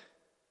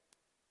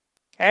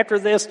 after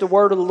this, the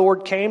word of the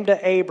Lord came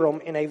to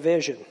Abram in a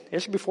vision.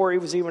 This is before he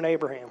was even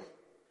Abraham.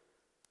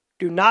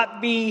 Do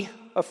not be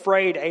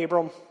afraid,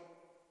 Abram.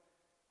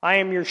 I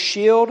am your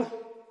shield,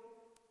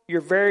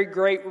 your very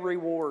great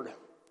reward.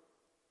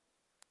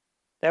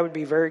 That would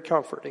be very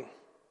comforting.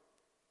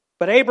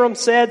 But Abram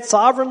said,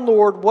 Sovereign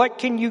Lord, what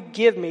can you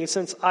give me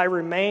since I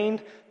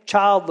remained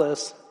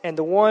childless, and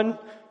the one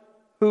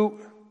who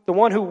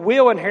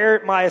will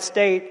inherit my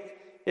estate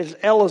is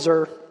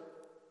Eliezer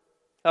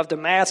of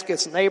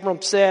Damascus? And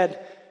Abram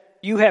said,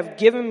 you have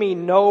given me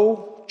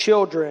no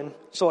children,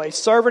 so a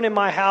servant in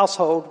my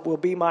household will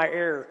be my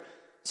heir.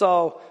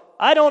 So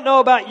I don't know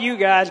about you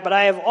guys, but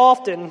I have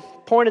often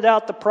pointed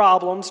out the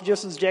problems.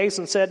 Just as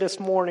Jason said this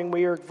morning,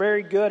 we are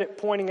very good at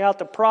pointing out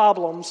the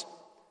problems,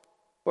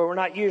 where we're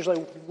not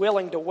usually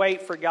willing to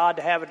wait for God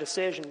to have a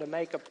decision to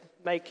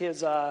make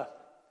his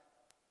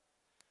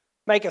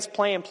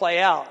plan play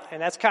out.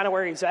 And that's kind of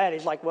where he's at.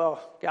 He's like,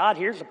 well, God,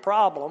 here's the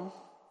problem.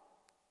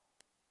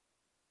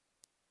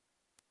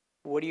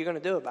 What are you going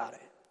to do about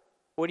it?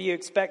 What do you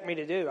expect me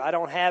to do? I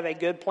don't have a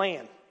good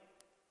plan.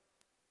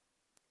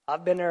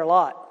 I've been there a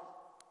lot.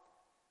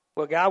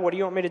 Well, God, what do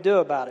you want me to do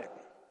about it?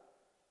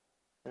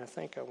 And I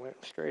think I went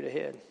straight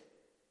ahead.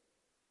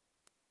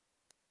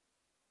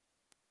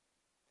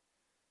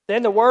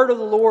 Then the word of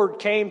the Lord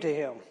came to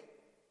him.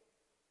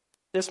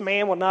 This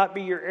man will not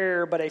be your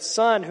heir, but a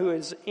son who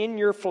is in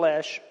your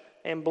flesh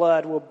and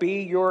blood will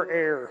be your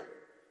heir.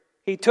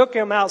 He took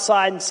him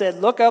outside and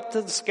said, look up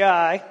to the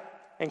sky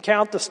and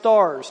count the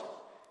stars.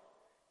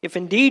 If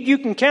indeed you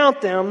can count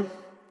them,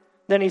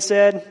 then he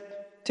said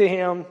to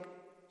him,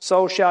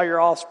 so shall your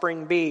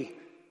offspring be.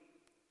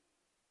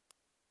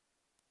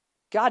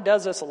 God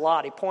does this a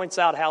lot. He points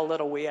out how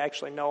little we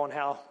actually know and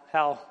how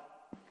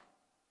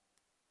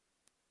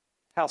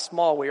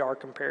small we are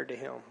compared to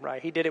him,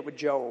 right? He did it with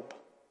Job.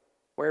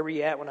 Where were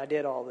you at when I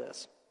did all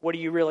this? What do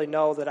you really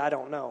know that I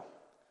don't know?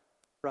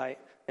 Right?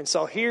 And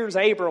so here's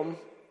Abram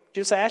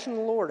just asking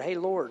the Lord, hey,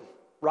 Lord,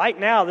 right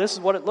now this is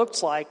what it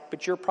looks like,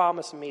 but you're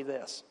promising me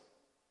this.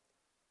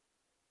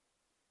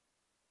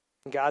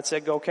 And God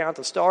said, go count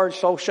the stars,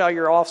 so shall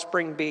your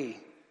offspring be.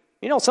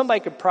 You know, somebody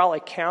could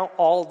probably count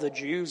all the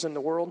Jews in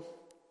the world.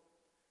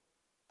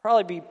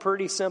 Probably be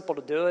pretty simple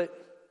to do it.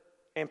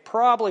 And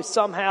probably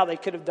somehow they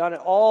could have done it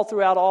all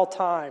throughout all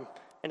time,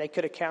 and they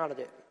could have counted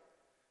it.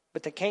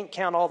 But they can't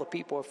count all the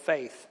people of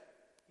faith,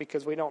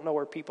 because we don't know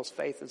where people's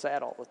faith is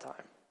at all the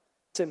time.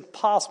 It's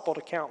impossible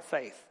to count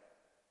faith.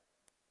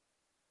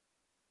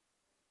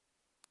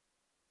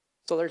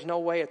 So there's no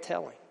way of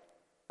telling,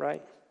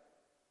 right?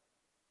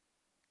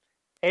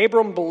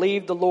 Abram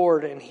believed the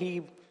Lord, and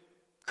he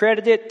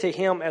credited it to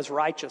him as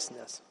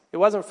righteousness. It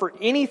wasn't for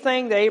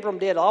anything that Abram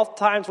did.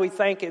 Oftentimes we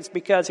think it's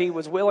because he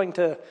was willing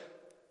to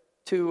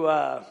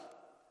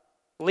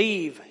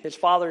leave his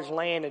father's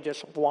land and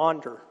just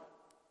wander.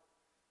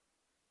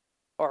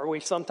 Or we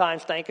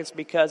sometimes think it's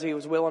because he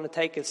was willing to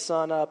take his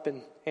son up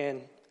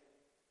and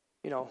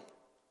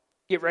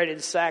get ready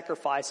to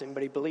sacrifice him,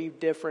 but he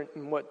believed different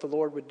in what the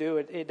Lord would do.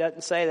 It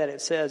doesn't say that.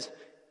 It says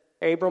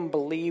Abram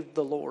believed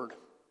the Lord.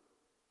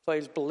 So he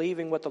was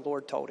believing what the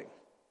Lord told him.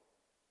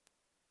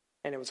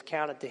 And it was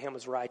counted to him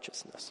as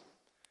righteousness.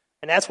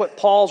 And that's what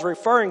Paul's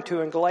referring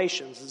to in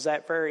Galatians, is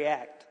that very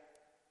act.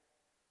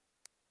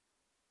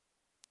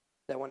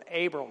 That when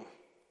Abram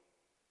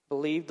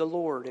believed the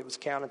Lord, it was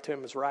counted to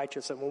him as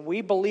righteous. And when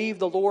we believe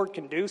the Lord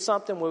can do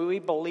something, when we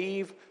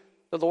believe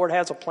the Lord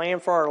has a plan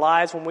for our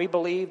lives, when we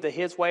believe that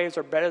his ways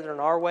are better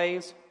than our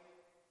ways,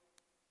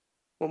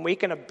 when we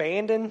can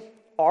abandon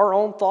our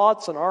own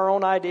thoughts and our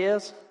own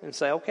ideas and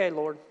say, okay,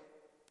 Lord,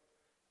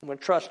 I'm going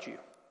to trust you.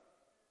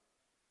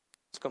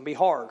 It's going to be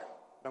hard,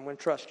 but I'm going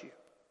to trust you.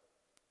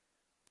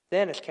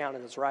 Then it's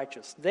counted as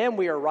righteous. Then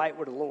we are right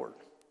with the Lord.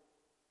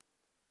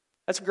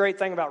 That's a great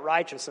thing about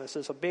righteousness.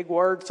 It's a big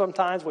word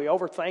sometimes. We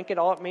overthink it.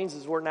 All it means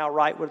is we're now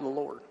right with the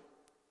Lord.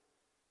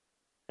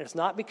 And it's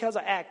not because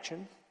of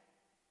action.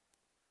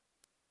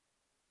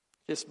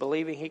 Just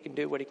believing he can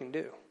do what he can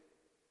do.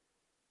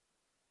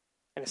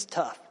 And it's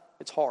tough.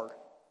 It's hard.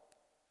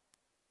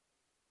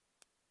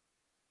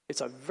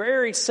 It's a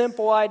very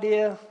simple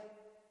idea,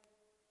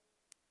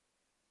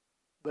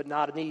 but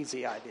not an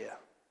easy idea.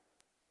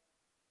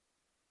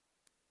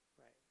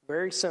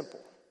 Very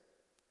simple.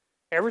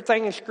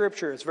 Everything in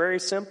Scripture is very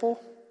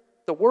simple.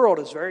 The world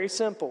is very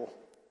simple.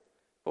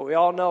 But we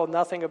all know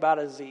nothing about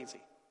it is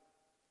easy.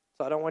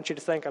 So I don't want you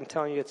to think I'm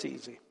telling you it's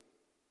easy.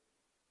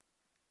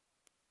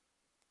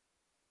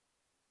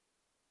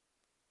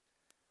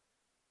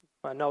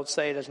 My notes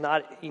say it is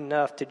not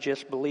enough to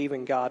just believe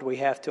in God. We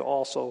have to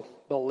also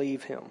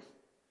believe him.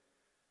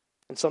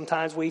 And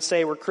sometimes we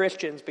say we're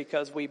Christians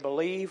because we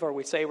believe, or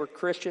we say we're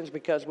Christians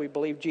because we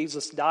believe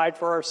Jesus died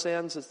for our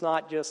sins. It's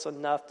not just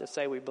enough to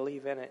say we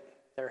believe in it.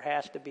 There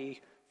has to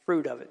be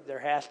fruit of it. There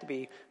has to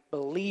be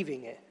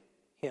believing in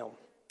Him,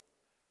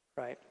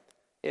 right?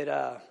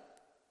 A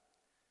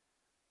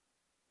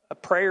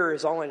prayer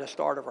is only the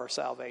start of our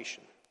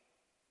salvation.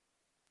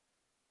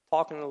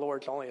 Talking to the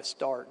Lord is only a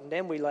start, and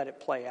then we let it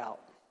play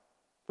out.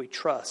 We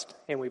trust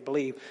and we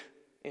believe.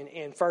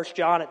 In 1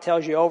 John, it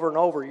tells you over and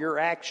over, your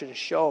actions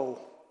show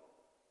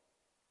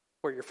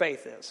where your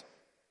faith is,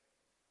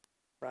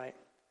 right?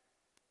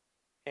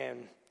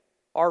 And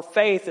our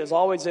faith is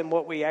always in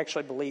what we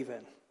actually believe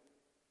in.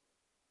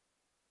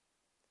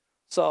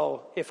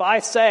 So if I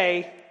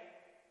say,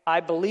 I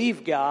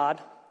believe God,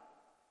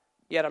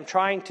 yet I'm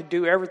trying to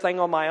do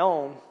everything on my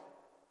own,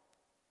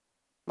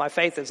 my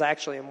faith is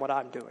actually in what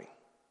I'm doing,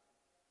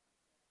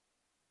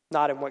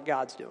 not in what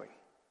God's doing.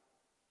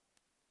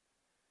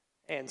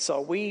 And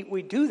so we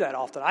do that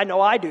often. I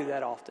know I do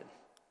that often.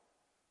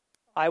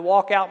 I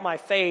walk out my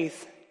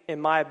faith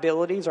in my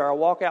abilities, or I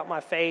walk out my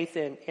faith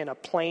in a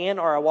plan,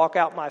 or I walk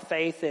out my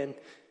faith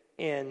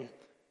in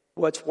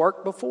what's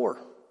worked before.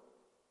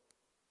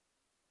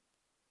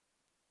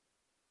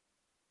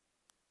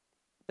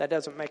 That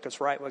doesn't make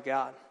us right with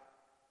God.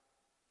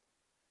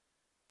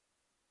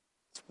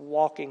 It's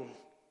walking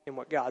in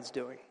what God's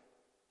doing.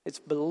 It's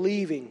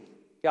believing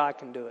God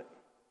can do it,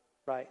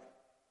 right?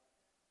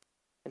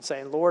 And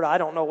saying, Lord, I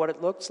don't know what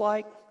it looks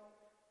like,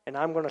 and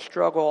I'm going to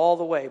struggle all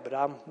the way,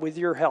 but with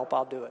your help,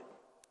 I'll do it.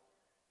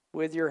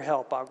 With your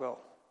help, I'll go.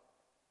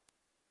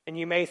 And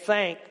you may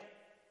think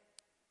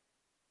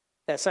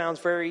that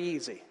sounds very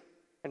easy,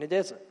 and it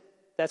isn't.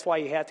 That's why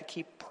you have to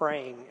keep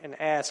praying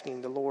and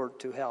asking the Lord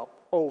to help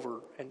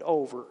over and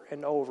over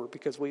and over,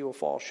 because we will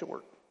fall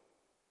short.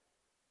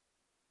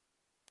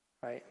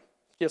 Right?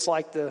 Just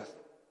like the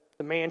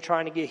man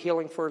trying to get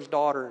healing for his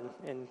daughter,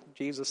 and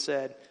Jesus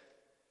said,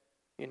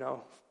 you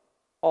know,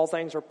 all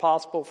things are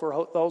possible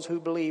for those who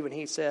believe. And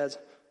he says,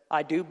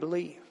 I do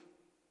believe,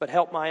 but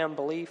help my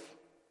unbelief.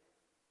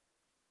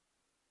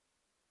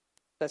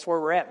 That's where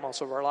we're at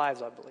most of our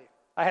lives, I believe.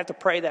 I have to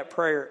pray that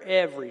prayer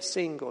every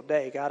single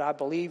day. God, I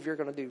believe you're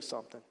going to do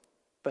something,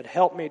 but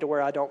help me to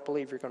where I don't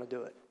believe you're going to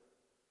do it.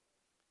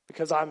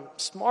 Because I'm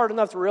smart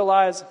enough to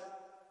realize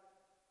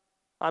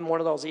I'm one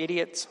of those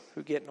idiots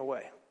who get in the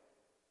way,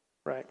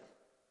 right?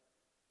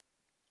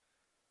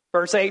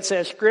 Verse 8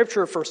 says,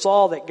 Scripture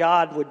foresaw that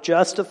God would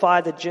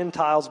justify the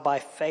Gentiles by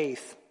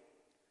faith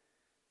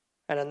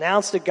and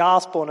announce the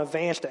gospel in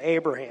advance to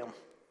Abraham.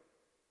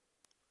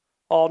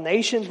 All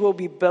nations will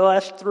be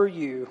blessed through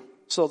you,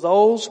 so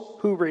those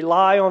who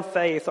rely on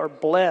faith are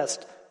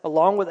blessed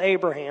along with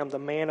Abraham, the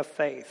man of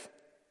faith.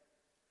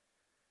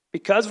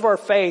 Because of our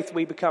faith,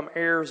 we become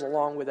heirs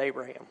along with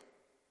Abraham.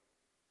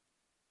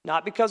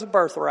 Not because of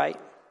birthright,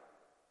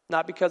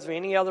 not because of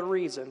any other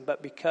reason,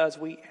 but because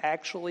we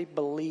actually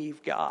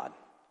believe God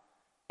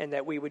and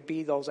that we would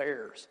be those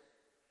heirs,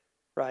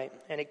 right?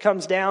 And it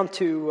comes down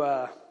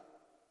to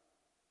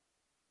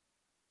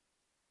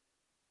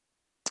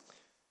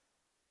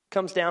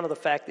the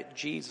fact that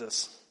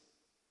Jesus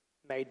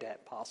made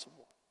that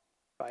possible,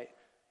 right?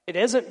 It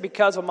isn't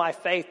because of my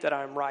faith that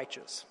I'm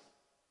righteous.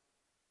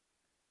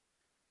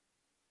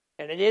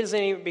 And it isn't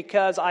even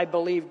because I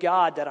believe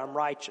God that I'm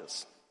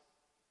righteous.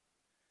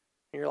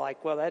 And you're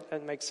like, well, that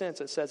doesn't make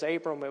sense. It says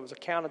Abram, it was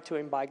accounted to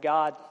him by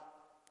God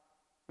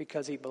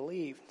because he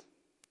believed.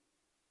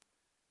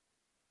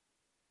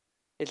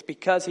 It's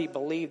because he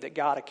believed that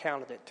God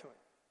accounted it to him,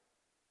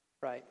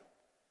 right?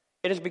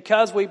 It is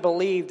because we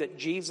believe that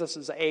Jesus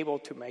is able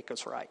to make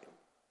us right.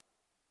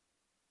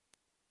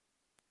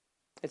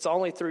 It's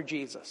only through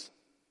Jesus.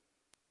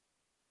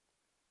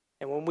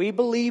 And when we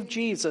believe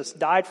Jesus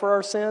died for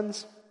our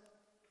sins,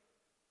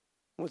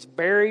 was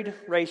buried,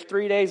 raised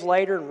 3 days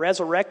later, and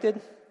resurrected,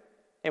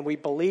 and we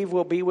believe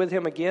we'll be with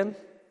him again,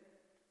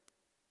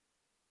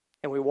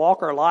 and we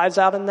walk our lives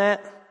out in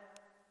that,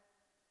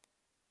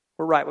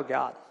 we're right with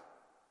God.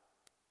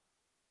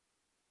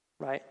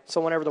 Right?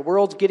 So whenever the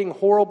world's getting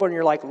horrible and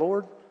you're like,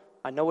 Lord,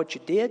 I know what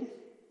you did,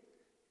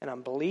 and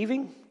I'm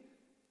believing,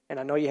 and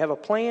I know you have a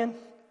plan,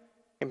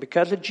 and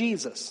because of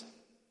Jesus,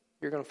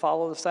 you're going to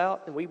follow this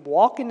out, and we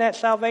walk in that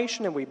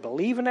salvation, and we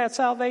believe in that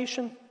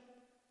salvation,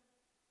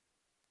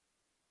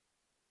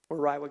 we're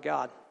right with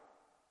God.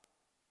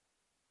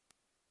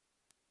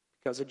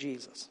 Because of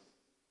Jesus.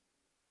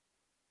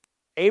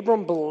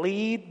 Abram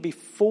believed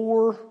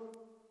before,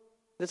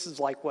 this is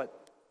like what,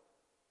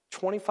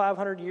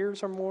 2,500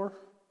 years or more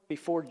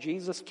before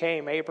Jesus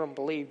came, Abram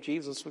believed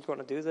Jesus was going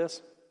to do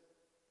this.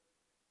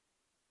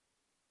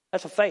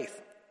 That's a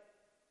faith.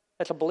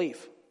 That's a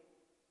belief.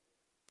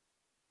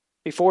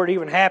 Before it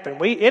even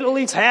happened. It at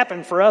least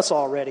happened for us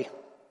already.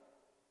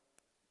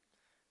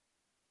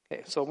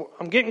 Okay, so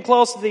I'm getting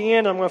close to the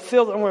end. I'm going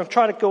to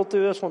try to go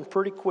through this one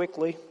pretty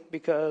quickly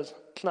because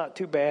it's not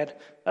too bad.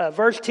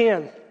 Verse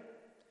 10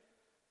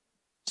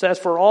 says,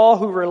 For all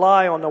who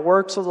rely on the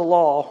works of the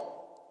law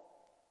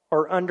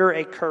are under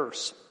a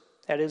curse.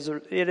 That is,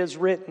 it is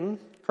written,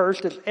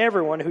 Cursed is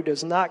everyone who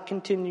does not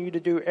continue to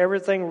do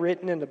everything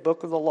written in the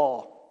book of the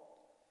law.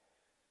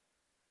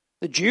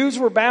 The Jews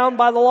were bound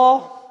by the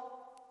law.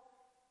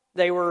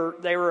 They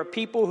were a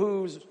people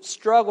who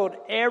struggled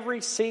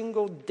every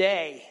single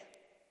day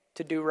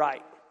to do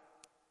right.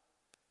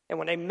 And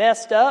when they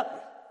messed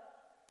up,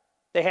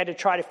 they had to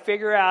try to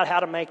figure out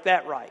how to make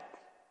that right.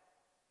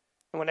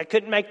 And when they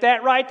couldn't make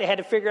that right, they had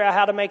to figure out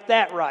how to make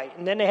that right.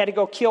 And then they had to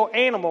go kill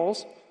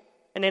animals.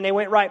 And then they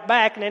went right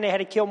back, and then they had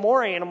to kill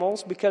more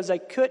animals because they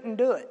couldn't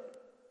do it.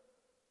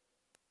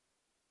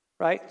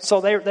 Right?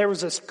 So there was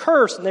this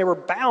curse, and they were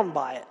bound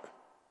by it.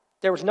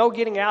 There was no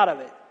getting out of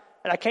it.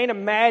 And I can't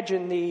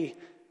imagine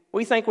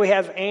we think we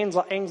have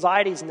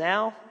anxieties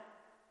now.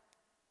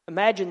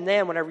 Imagine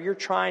them whenever you're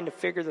trying to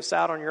figure this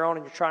out on your own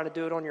and you're trying to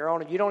do it on your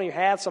own and you don't even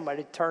have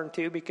somebody to turn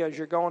to because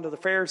you're going to the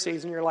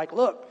Pharisees and you're like,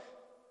 look,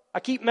 I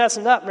keep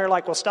messing up. And they're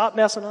like, well, stop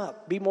messing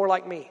up. Be more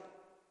like me.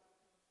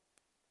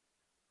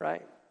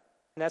 Right?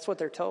 And that's what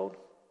they're told.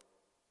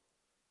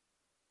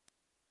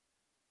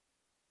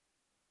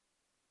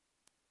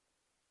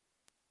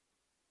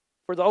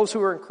 For those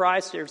who are in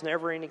Christ, there's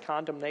never any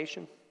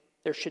condemnation.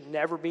 There should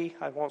never be.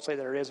 I won't say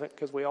there isn't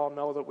because we all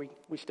know that we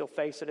still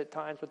face it at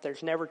times, but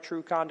there's never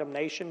true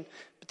condemnation.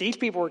 But these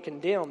people were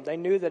condemned. They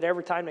knew that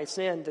every time they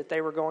sinned that they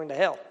were going to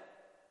hell.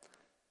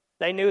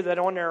 They knew that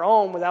on their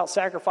own, without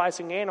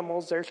sacrificing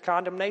animals, there's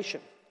condemnation.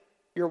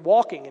 You're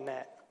walking in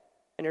that.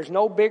 And there's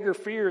no bigger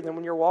fear than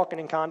when you're walking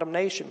in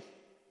condemnation.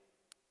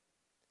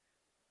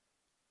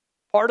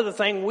 Part of the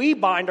thing we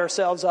bind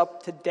ourselves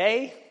up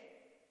today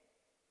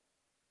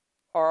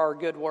are our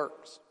good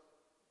works.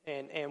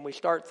 And we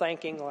start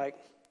thinking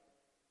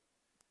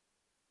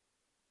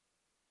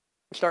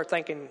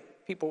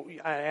people,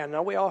 I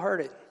know we all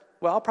heard it.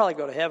 Well, I'll probably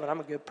go to heaven. I'm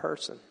a good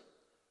person.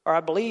 Or I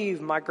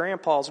believe my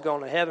grandpa's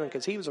going to heaven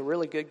because he was a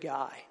really good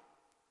guy.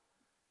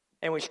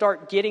 And we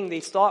start getting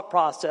these thought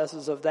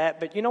processes of that.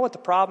 But you know what the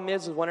problem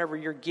is whenever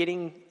you're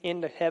getting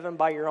into heaven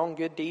by your own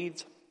good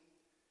deeds?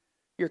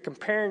 You're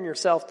comparing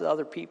yourself to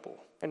other people.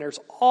 And there's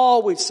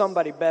always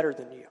somebody better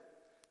than you.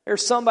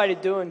 There's somebody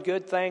doing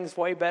good things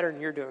way better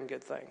than you're doing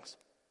good things.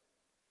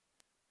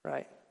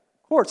 Right?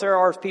 Of course, there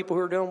are people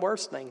who are doing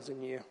worse things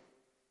than you.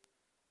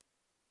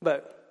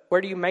 But where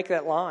do you make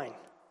that line?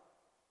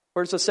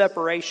 Where's the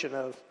separation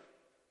of,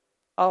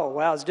 oh,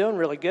 wow, I was doing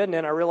really good, and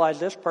then I realized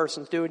this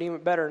person's doing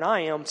even better than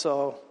I am,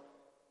 so,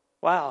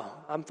 wow,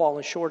 I'm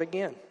falling short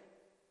again.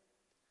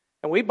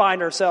 And we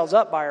bind ourselves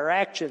up by our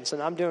actions,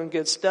 and I'm doing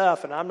good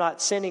stuff, and I'm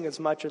not sinning as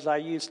much as I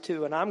used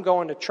to, and I'm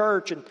going to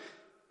church,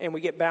 and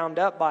we get bound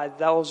up by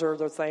those are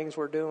the things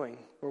we're doing.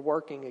 We're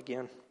working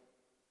again.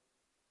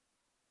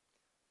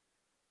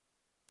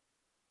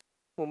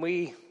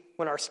 When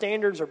our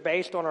standards are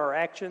based on our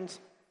actions,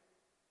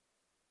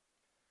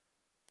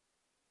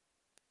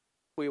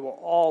 we will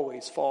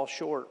always fall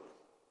short.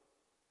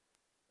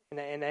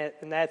 And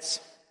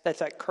that's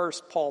that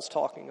curse Paul's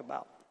talking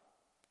about.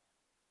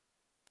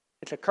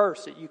 It's a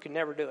curse that you can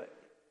never do it.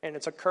 And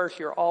it's a curse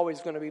you're always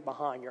going to be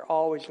behind. You're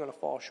always going to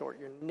fall short.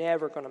 You're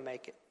never going to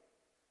make it.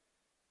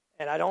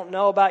 And I don't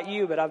know about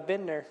you, but I've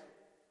been there.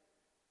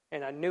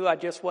 And I knew I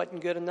just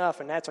wasn't good enough.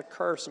 And that's a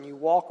curse. And you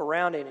walk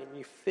around in it and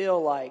you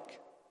feel like,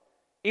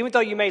 even though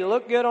you may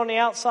look good on the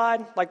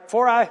outside, like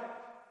before I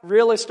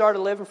really started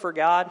living for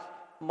God,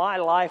 my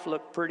life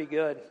looked pretty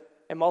good.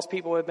 And most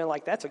people would have been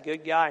like, that's a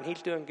good guy and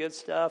he's doing good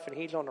stuff and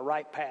he's on the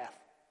right path.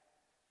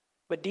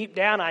 But deep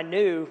down I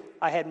knew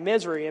I had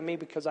misery in me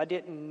because I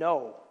didn't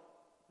know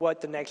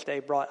what the next day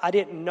brought. I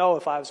didn't know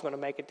if I was going to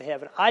make it to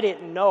heaven. I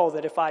didn't know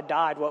that if I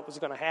died what was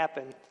going to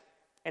happen.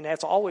 And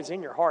that's always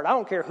in your heart. I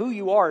don't care who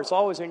you are, it's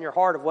always in your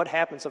heart of what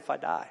happens if I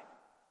die.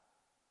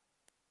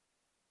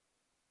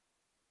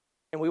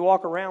 And we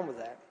walk around with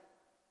that.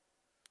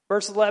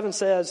 Verse 11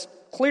 says,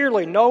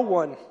 clearly no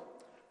one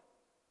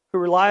who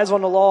relies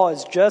on the law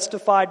is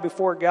justified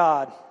before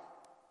God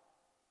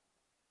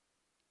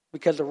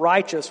because the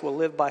righteous will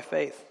live by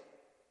faith.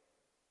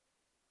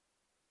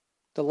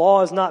 The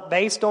law is not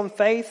based on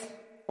faith.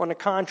 On the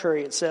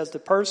contrary, it says the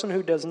person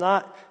who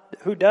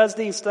does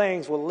these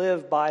things will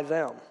live by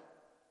them.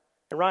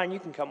 And Ryan, you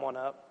can come on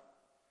up.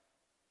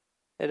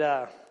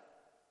 We'll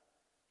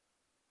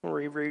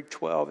reread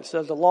 12. It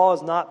says the law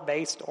is not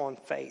based on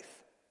faith.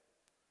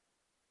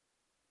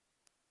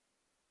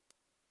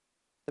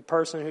 The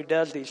person who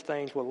does these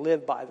things will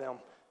live by them.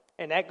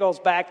 And that goes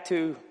back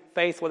to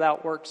faith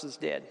without works is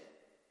dead.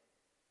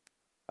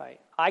 Right?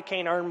 I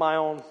can't earn my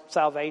own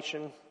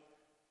salvation.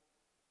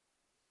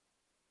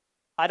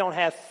 I don't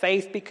have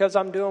faith because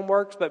I'm doing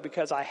works, but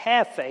because I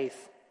have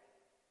faith,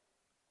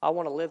 I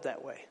want to live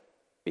that way.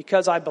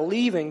 Because I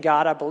believe in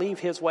God, I believe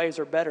His ways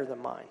are better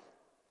than mine.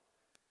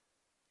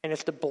 And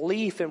it's the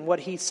belief in what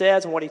He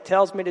says and what He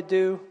tells me to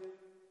do.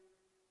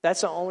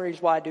 That's the only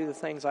reason why I do the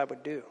things I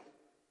would do.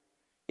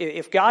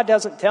 If God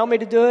doesn't tell me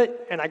to do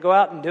it and I go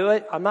out and do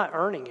it, I'm not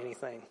earning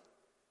anything,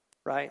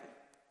 right?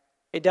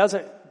 It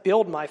doesn't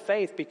build my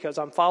faith because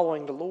I'm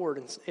following the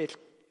Lord.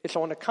 It's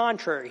on the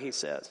contrary, He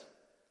says.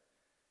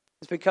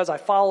 It's because I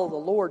follow the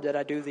Lord that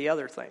I do the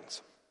other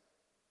things.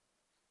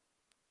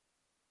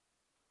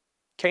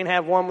 Can't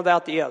have one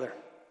without the other.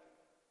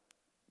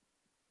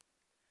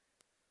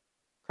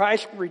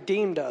 Christ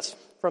redeemed us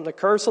from the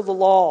curse of the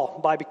law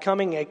by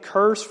becoming a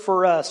curse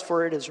for us,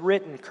 for it is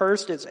written,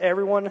 "Cursed is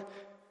everyone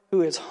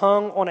who is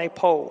hung on a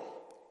pole."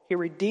 He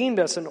redeemed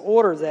us in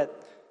order that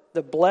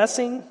the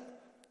blessing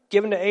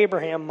given to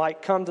Abraham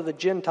might come to the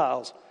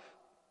Gentiles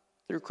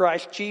through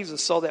Christ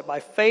Jesus, so that by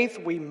faith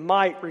we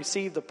might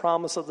receive the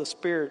promise of the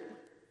Spirit.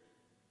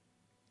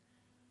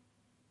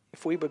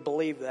 If we would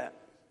believe that,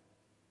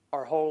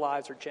 our whole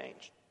lives are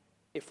changed.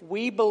 If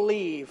we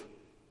believe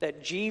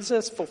that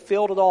Jesus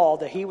fulfilled it all,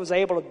 that he was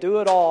able to do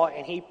it all,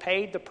 and he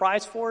paid the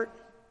price for it,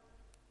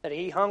 that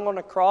he hung on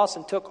the cross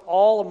and took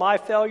all of my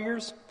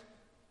failures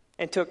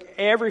and took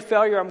every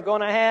failure I'm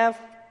going to have,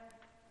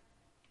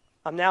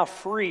 I'm now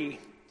free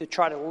to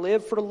try to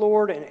live for the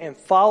Lord and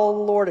follow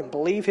the Lord and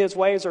believe his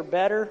ways are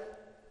better.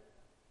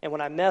 And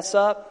when I mess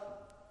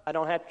up, I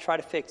don't have to try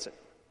to fix it.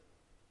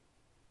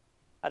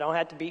 I don't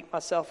have to beat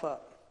myself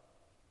up.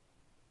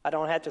 I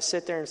don't have to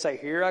sit there and say,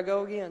 "Here I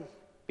go again,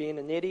 being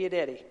an idiot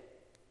Eddie."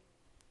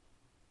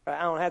 Right?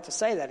 I don't have to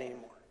say that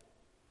anymore.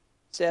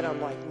 Instead,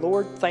 I'm like,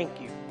 "Lord,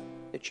 thank you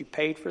that you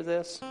paid for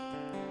this,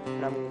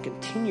 and I'm going to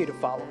continue to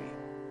follow you.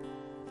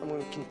 I'm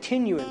going to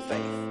continue in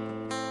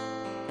faith.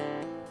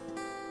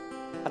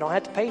 I don't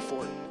have to pay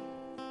for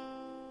it.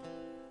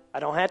 I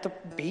don't have to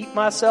beat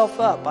myself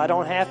up. I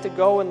don't have to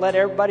go and let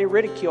everybody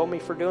ridicule me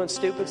for doing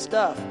stupid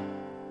stuff.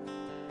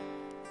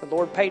 The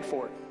Lord paid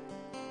for it.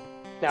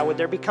 Now, would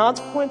there be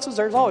consequences?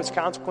 There's always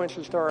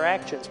consequences to our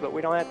actions, but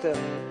we don't have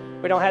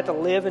to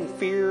live in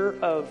fear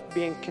of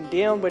being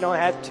condemned. We don't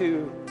have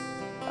to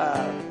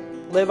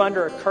live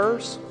under a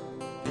curse.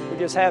 We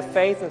just have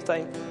faith and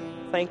think,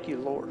 "Thank you,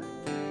 Lord.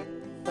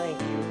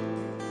 Thank you."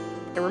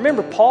 And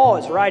remember, Paul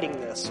is writing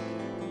this.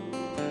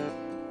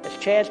 As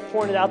Chad's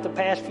pointed out the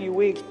past few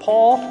weeks,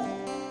 Paul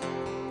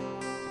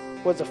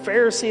was a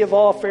Pharisee of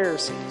all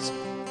Pharisees.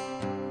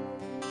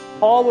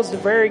 Paul was the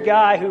very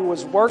guy who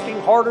was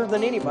working harder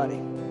than anybody.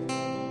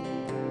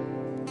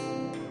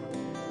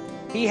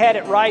 He had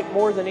it right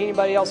more than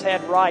anybody else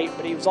had right,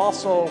 but he was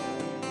also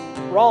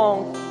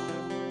wrong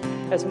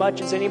as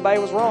much as anybody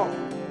was wrong.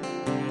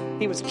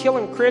 He was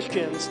killing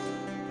Christians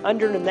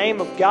under the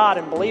name of God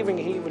and believing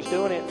he was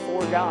doing it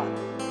for God.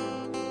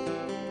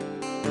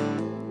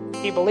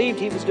 He believed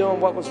he was doing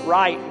what was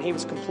right, and he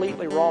was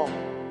completely wrong.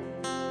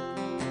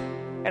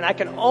 And I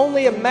can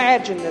only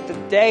imagine that the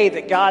day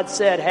that God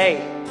said, "Hey,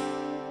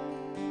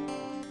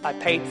 I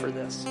paid for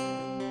this."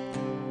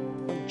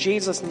 When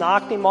Jesus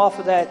knocked him off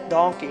of that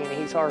donkey, and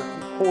he's our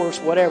horse,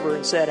 whatever,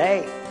 and said,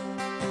 "Hey,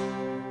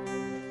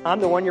 I'm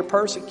the one you're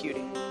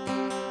persecuting."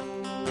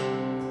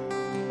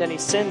 Then he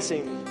sends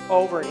him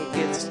over, and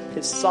he gets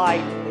his sight,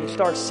 and he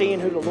starts seeing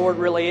who the Lord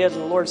really is,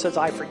 and the Lord says,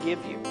 "I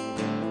forgive you.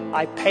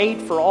 I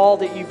paid for all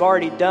that you've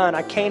already done."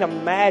 I can't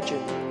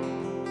imagine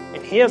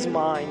in his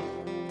mind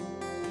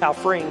how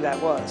freeing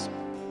that was.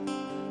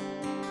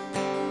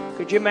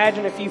 Could you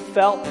imagine if you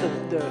felt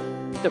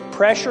the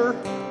pressure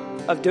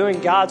of doing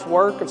God's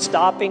work, of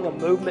stopping a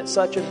movement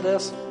such as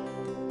this?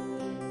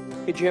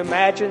 Could you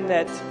imagine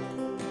that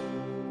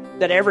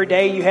every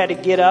day you had to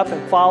get up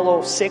and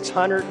follow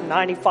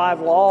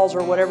 695 laws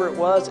or whatever it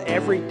was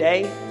every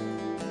day,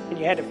 and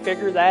you had to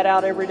figure that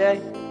out every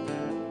day?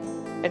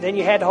 And then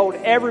you had to hold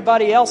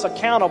everybody else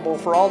accountable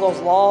for all those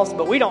laws.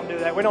 But we don't do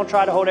that. We don't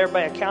try to hold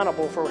everybody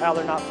accountable for how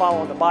they're not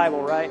following the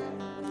Bible, right?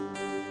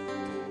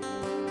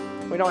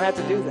 We don't have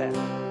to do that.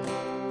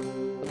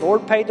 The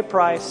Lord paid the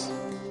price.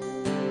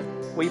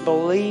 We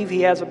believe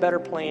he has a better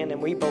plan,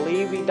 and we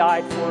believe he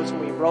died for us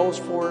and he rose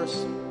for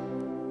us.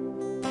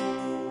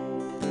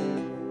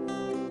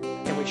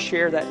 And we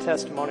share that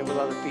testimony with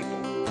other people,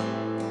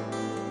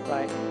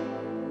 right?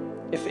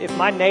 If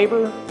my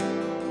neighbor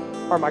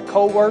or my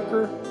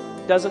coworker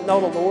doesn't know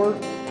the Lord,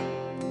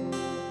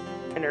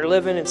 and they're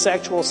living in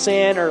sexual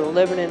sin or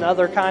living in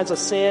other kinds of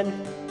sin,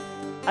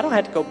 I don't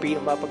have to go beat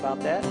them up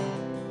about that.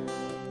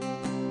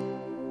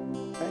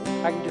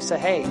 Right? I can just say,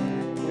 "Hey,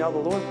 the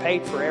Lord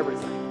paid for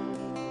everything.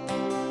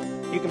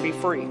 You can be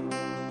free."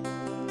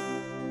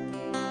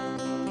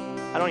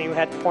 I don't even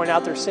have to point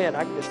out their sin.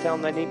 I can just tell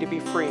them they need to be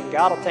free, and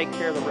God will take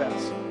care of the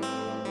rest.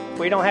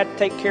 We don't have to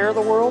take care of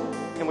the world,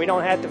 and we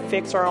don't have to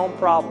fix our own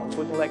problems.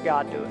 We can let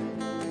God do it.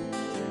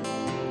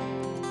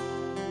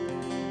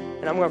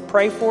 And I'm going to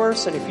pray for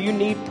us, and if you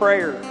need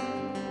prayer,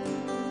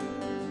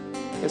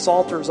 this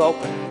altar is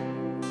open.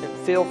 And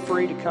feel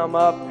free to come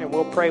up, and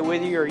we'll pray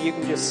with you, or you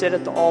can just sit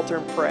at the altar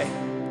and pray.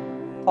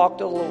 Talk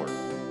to the Lord.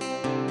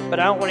 But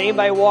I don't want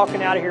anybody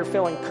walking out of here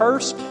feeling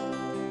cursed.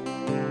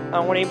 I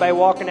don't want anybody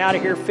walking out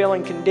of here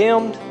feeling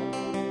condemned.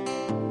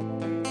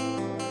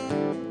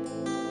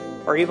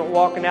 Or even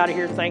walking out of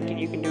here thinking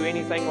you can do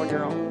anything on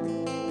your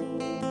own.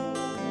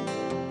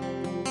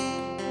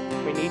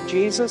 We need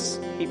Jesus.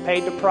 He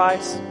paid the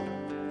price.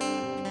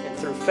 And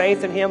through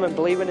faith in him and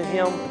believing in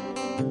him,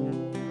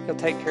 he'll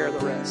take care of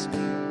the rest.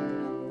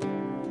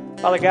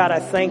 Father God, I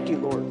thank you,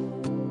 Lord.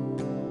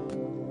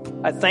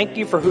 I thank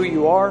you for who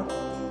you are.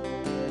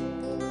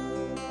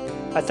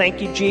 I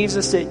thank you,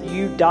 Jesus, that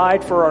you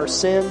died for our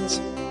sins.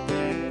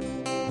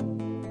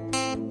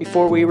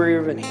 before we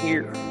were even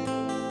here.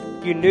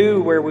 You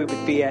knew where we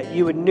would be at.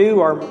 You knew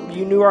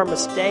our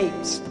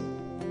mistakes.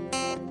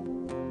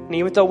 And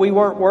even though we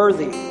weren't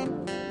worthy,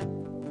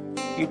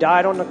 you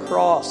died on the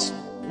cross,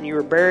 and you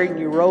were buried, and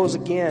you rose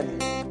again,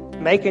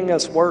 making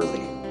us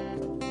worthy,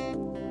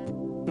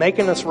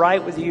 making us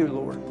right with you,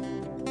 Lord.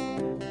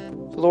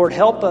 So Lord,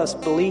 help us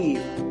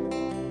believe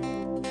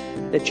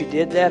that you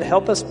did that.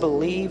 Help us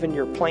believe in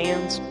your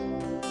plans.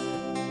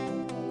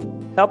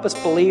 Help us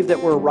believe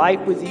that we're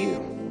right with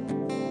you.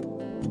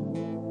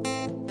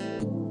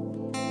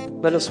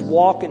 Let us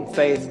walk in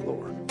faith,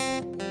 Lord.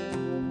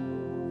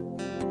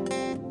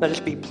 Let us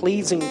be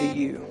pleasing to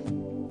you.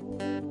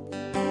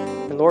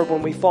 And Lord,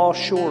 when we fall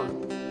short,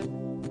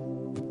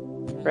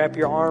 wrap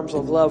your arms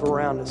of love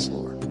around us,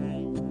 Lord.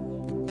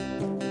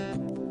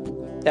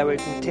 That we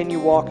continue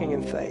walking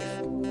in faith.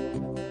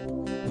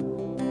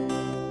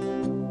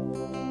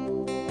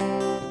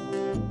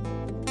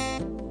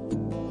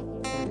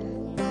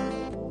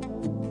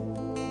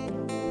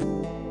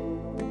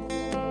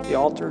 The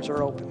altars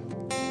are open.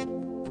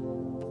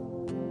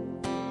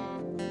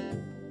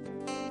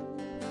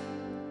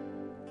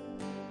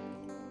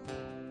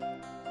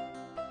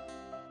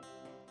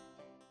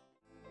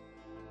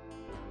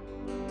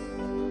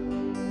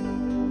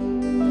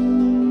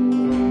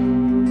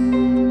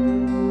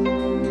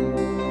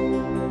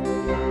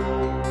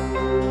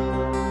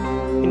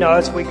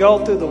 As we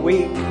go through the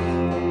week,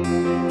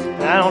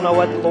 and I don't know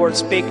what the Lord's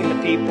speaking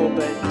to people,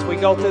 but as we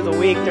go through the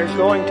week, there's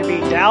going to be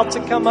doubts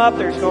that come up,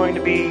 there's going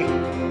to be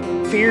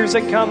fears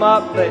that come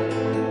up, but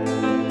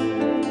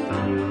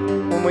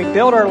when we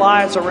build our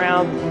lives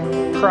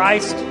around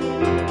Christ,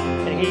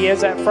 and He is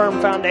that firm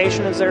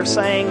foundation, as they're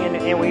saying,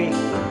 and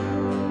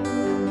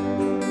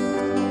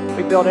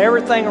we build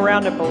everything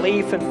around the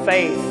belief and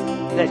faith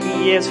that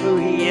He is who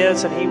He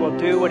is, and He will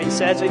do what He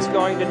says He's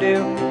going to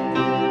do,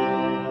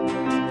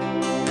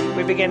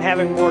 we begin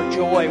having more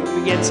joy. We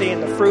begin seeing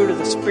the fruit of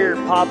the Spirit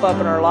pop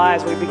up in our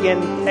lives. We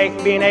begin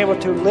being able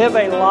to live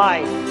a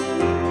life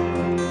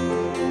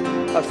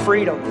of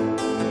freedom.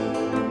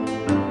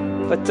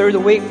 But through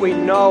the week, we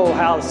know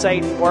how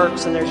Satan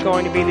works, and there's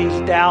going to be these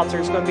doubts,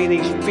 there's going to be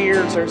these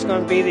fears, there's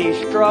going to be these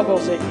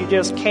struggles that you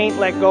just can't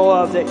let go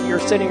of, that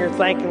you're sitting here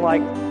thinking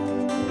like,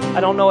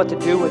 I don't know what to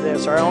do with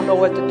this, or I don't know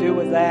what to do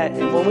with that.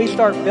 And when we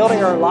start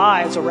building our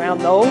lives around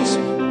those,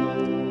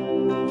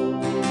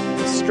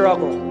 it's a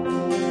struggle.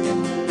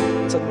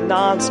 It's a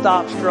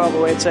non-stop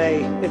struggle. It's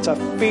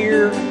a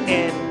fear,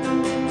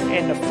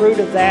 and the fruit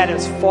of that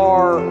is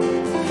far,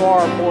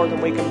 far more than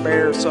we can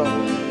bear. So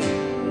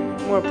I'm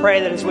going to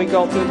pray that as we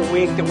go through the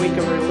week, that we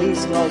can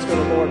release those to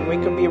the Lord. And we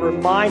can be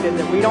reminded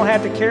that we don't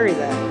have to carry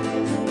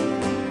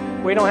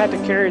that. We don't have to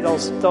carry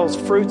those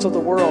fruits of the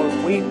world.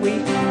 We're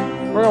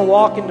going to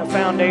walk in the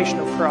foundation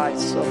of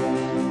Christ. So,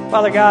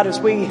 Father God, as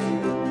we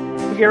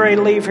get ready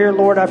to leave here,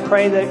 Lord, I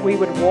pray that we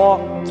would walk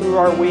through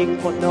our week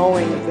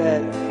knowing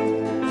that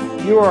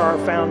you are our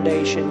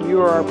foundation.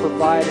 You are our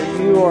provider.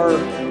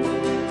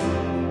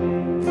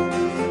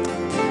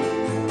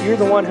 You're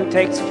the one who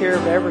takes care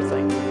of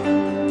everything.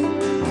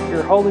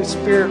 Your Holy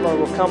Spirit, Lord,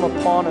 will come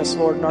upon us,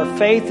 Lord, and our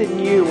faith in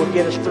you will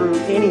get us through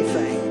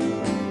anything.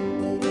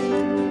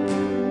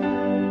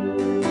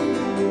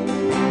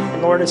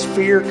 And Lord, as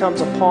fear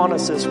comes upon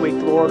us this week,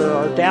 Lord, or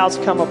our doubts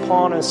come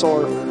upon us,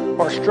 or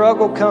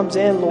struggle comes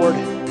in, Lord,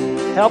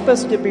 help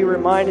us to be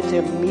reminded to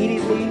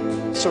immediately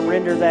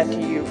surrender that to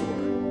you.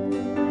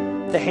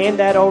 To hand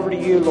that over to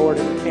you, Lord,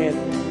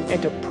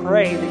 and to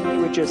pray that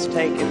you would just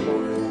take it,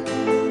 Lord.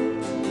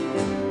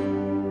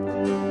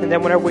 And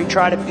then whenever we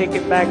try to pick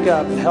it back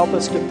up, help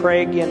us to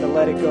pray again to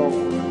let it go.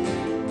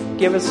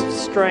 Give us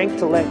strength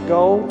to let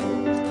go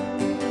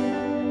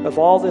of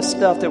all this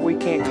stuff that we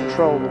can't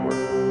control, Lord.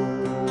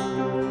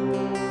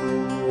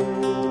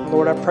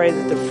 Lord, I pray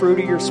that the fruit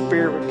of your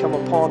Spirit would come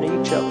upon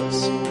each of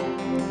us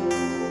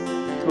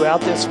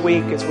throughout this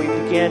week as we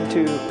begin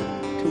to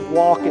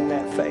walk in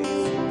that faith.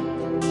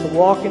 To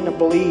walk in the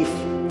belief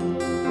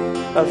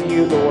of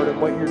you, Lord, and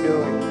what you're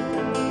doing.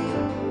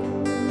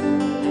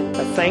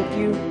 I thank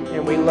you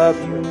and we love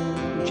you.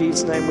 In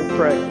Jesus' name we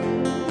pray.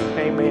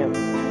 Amen.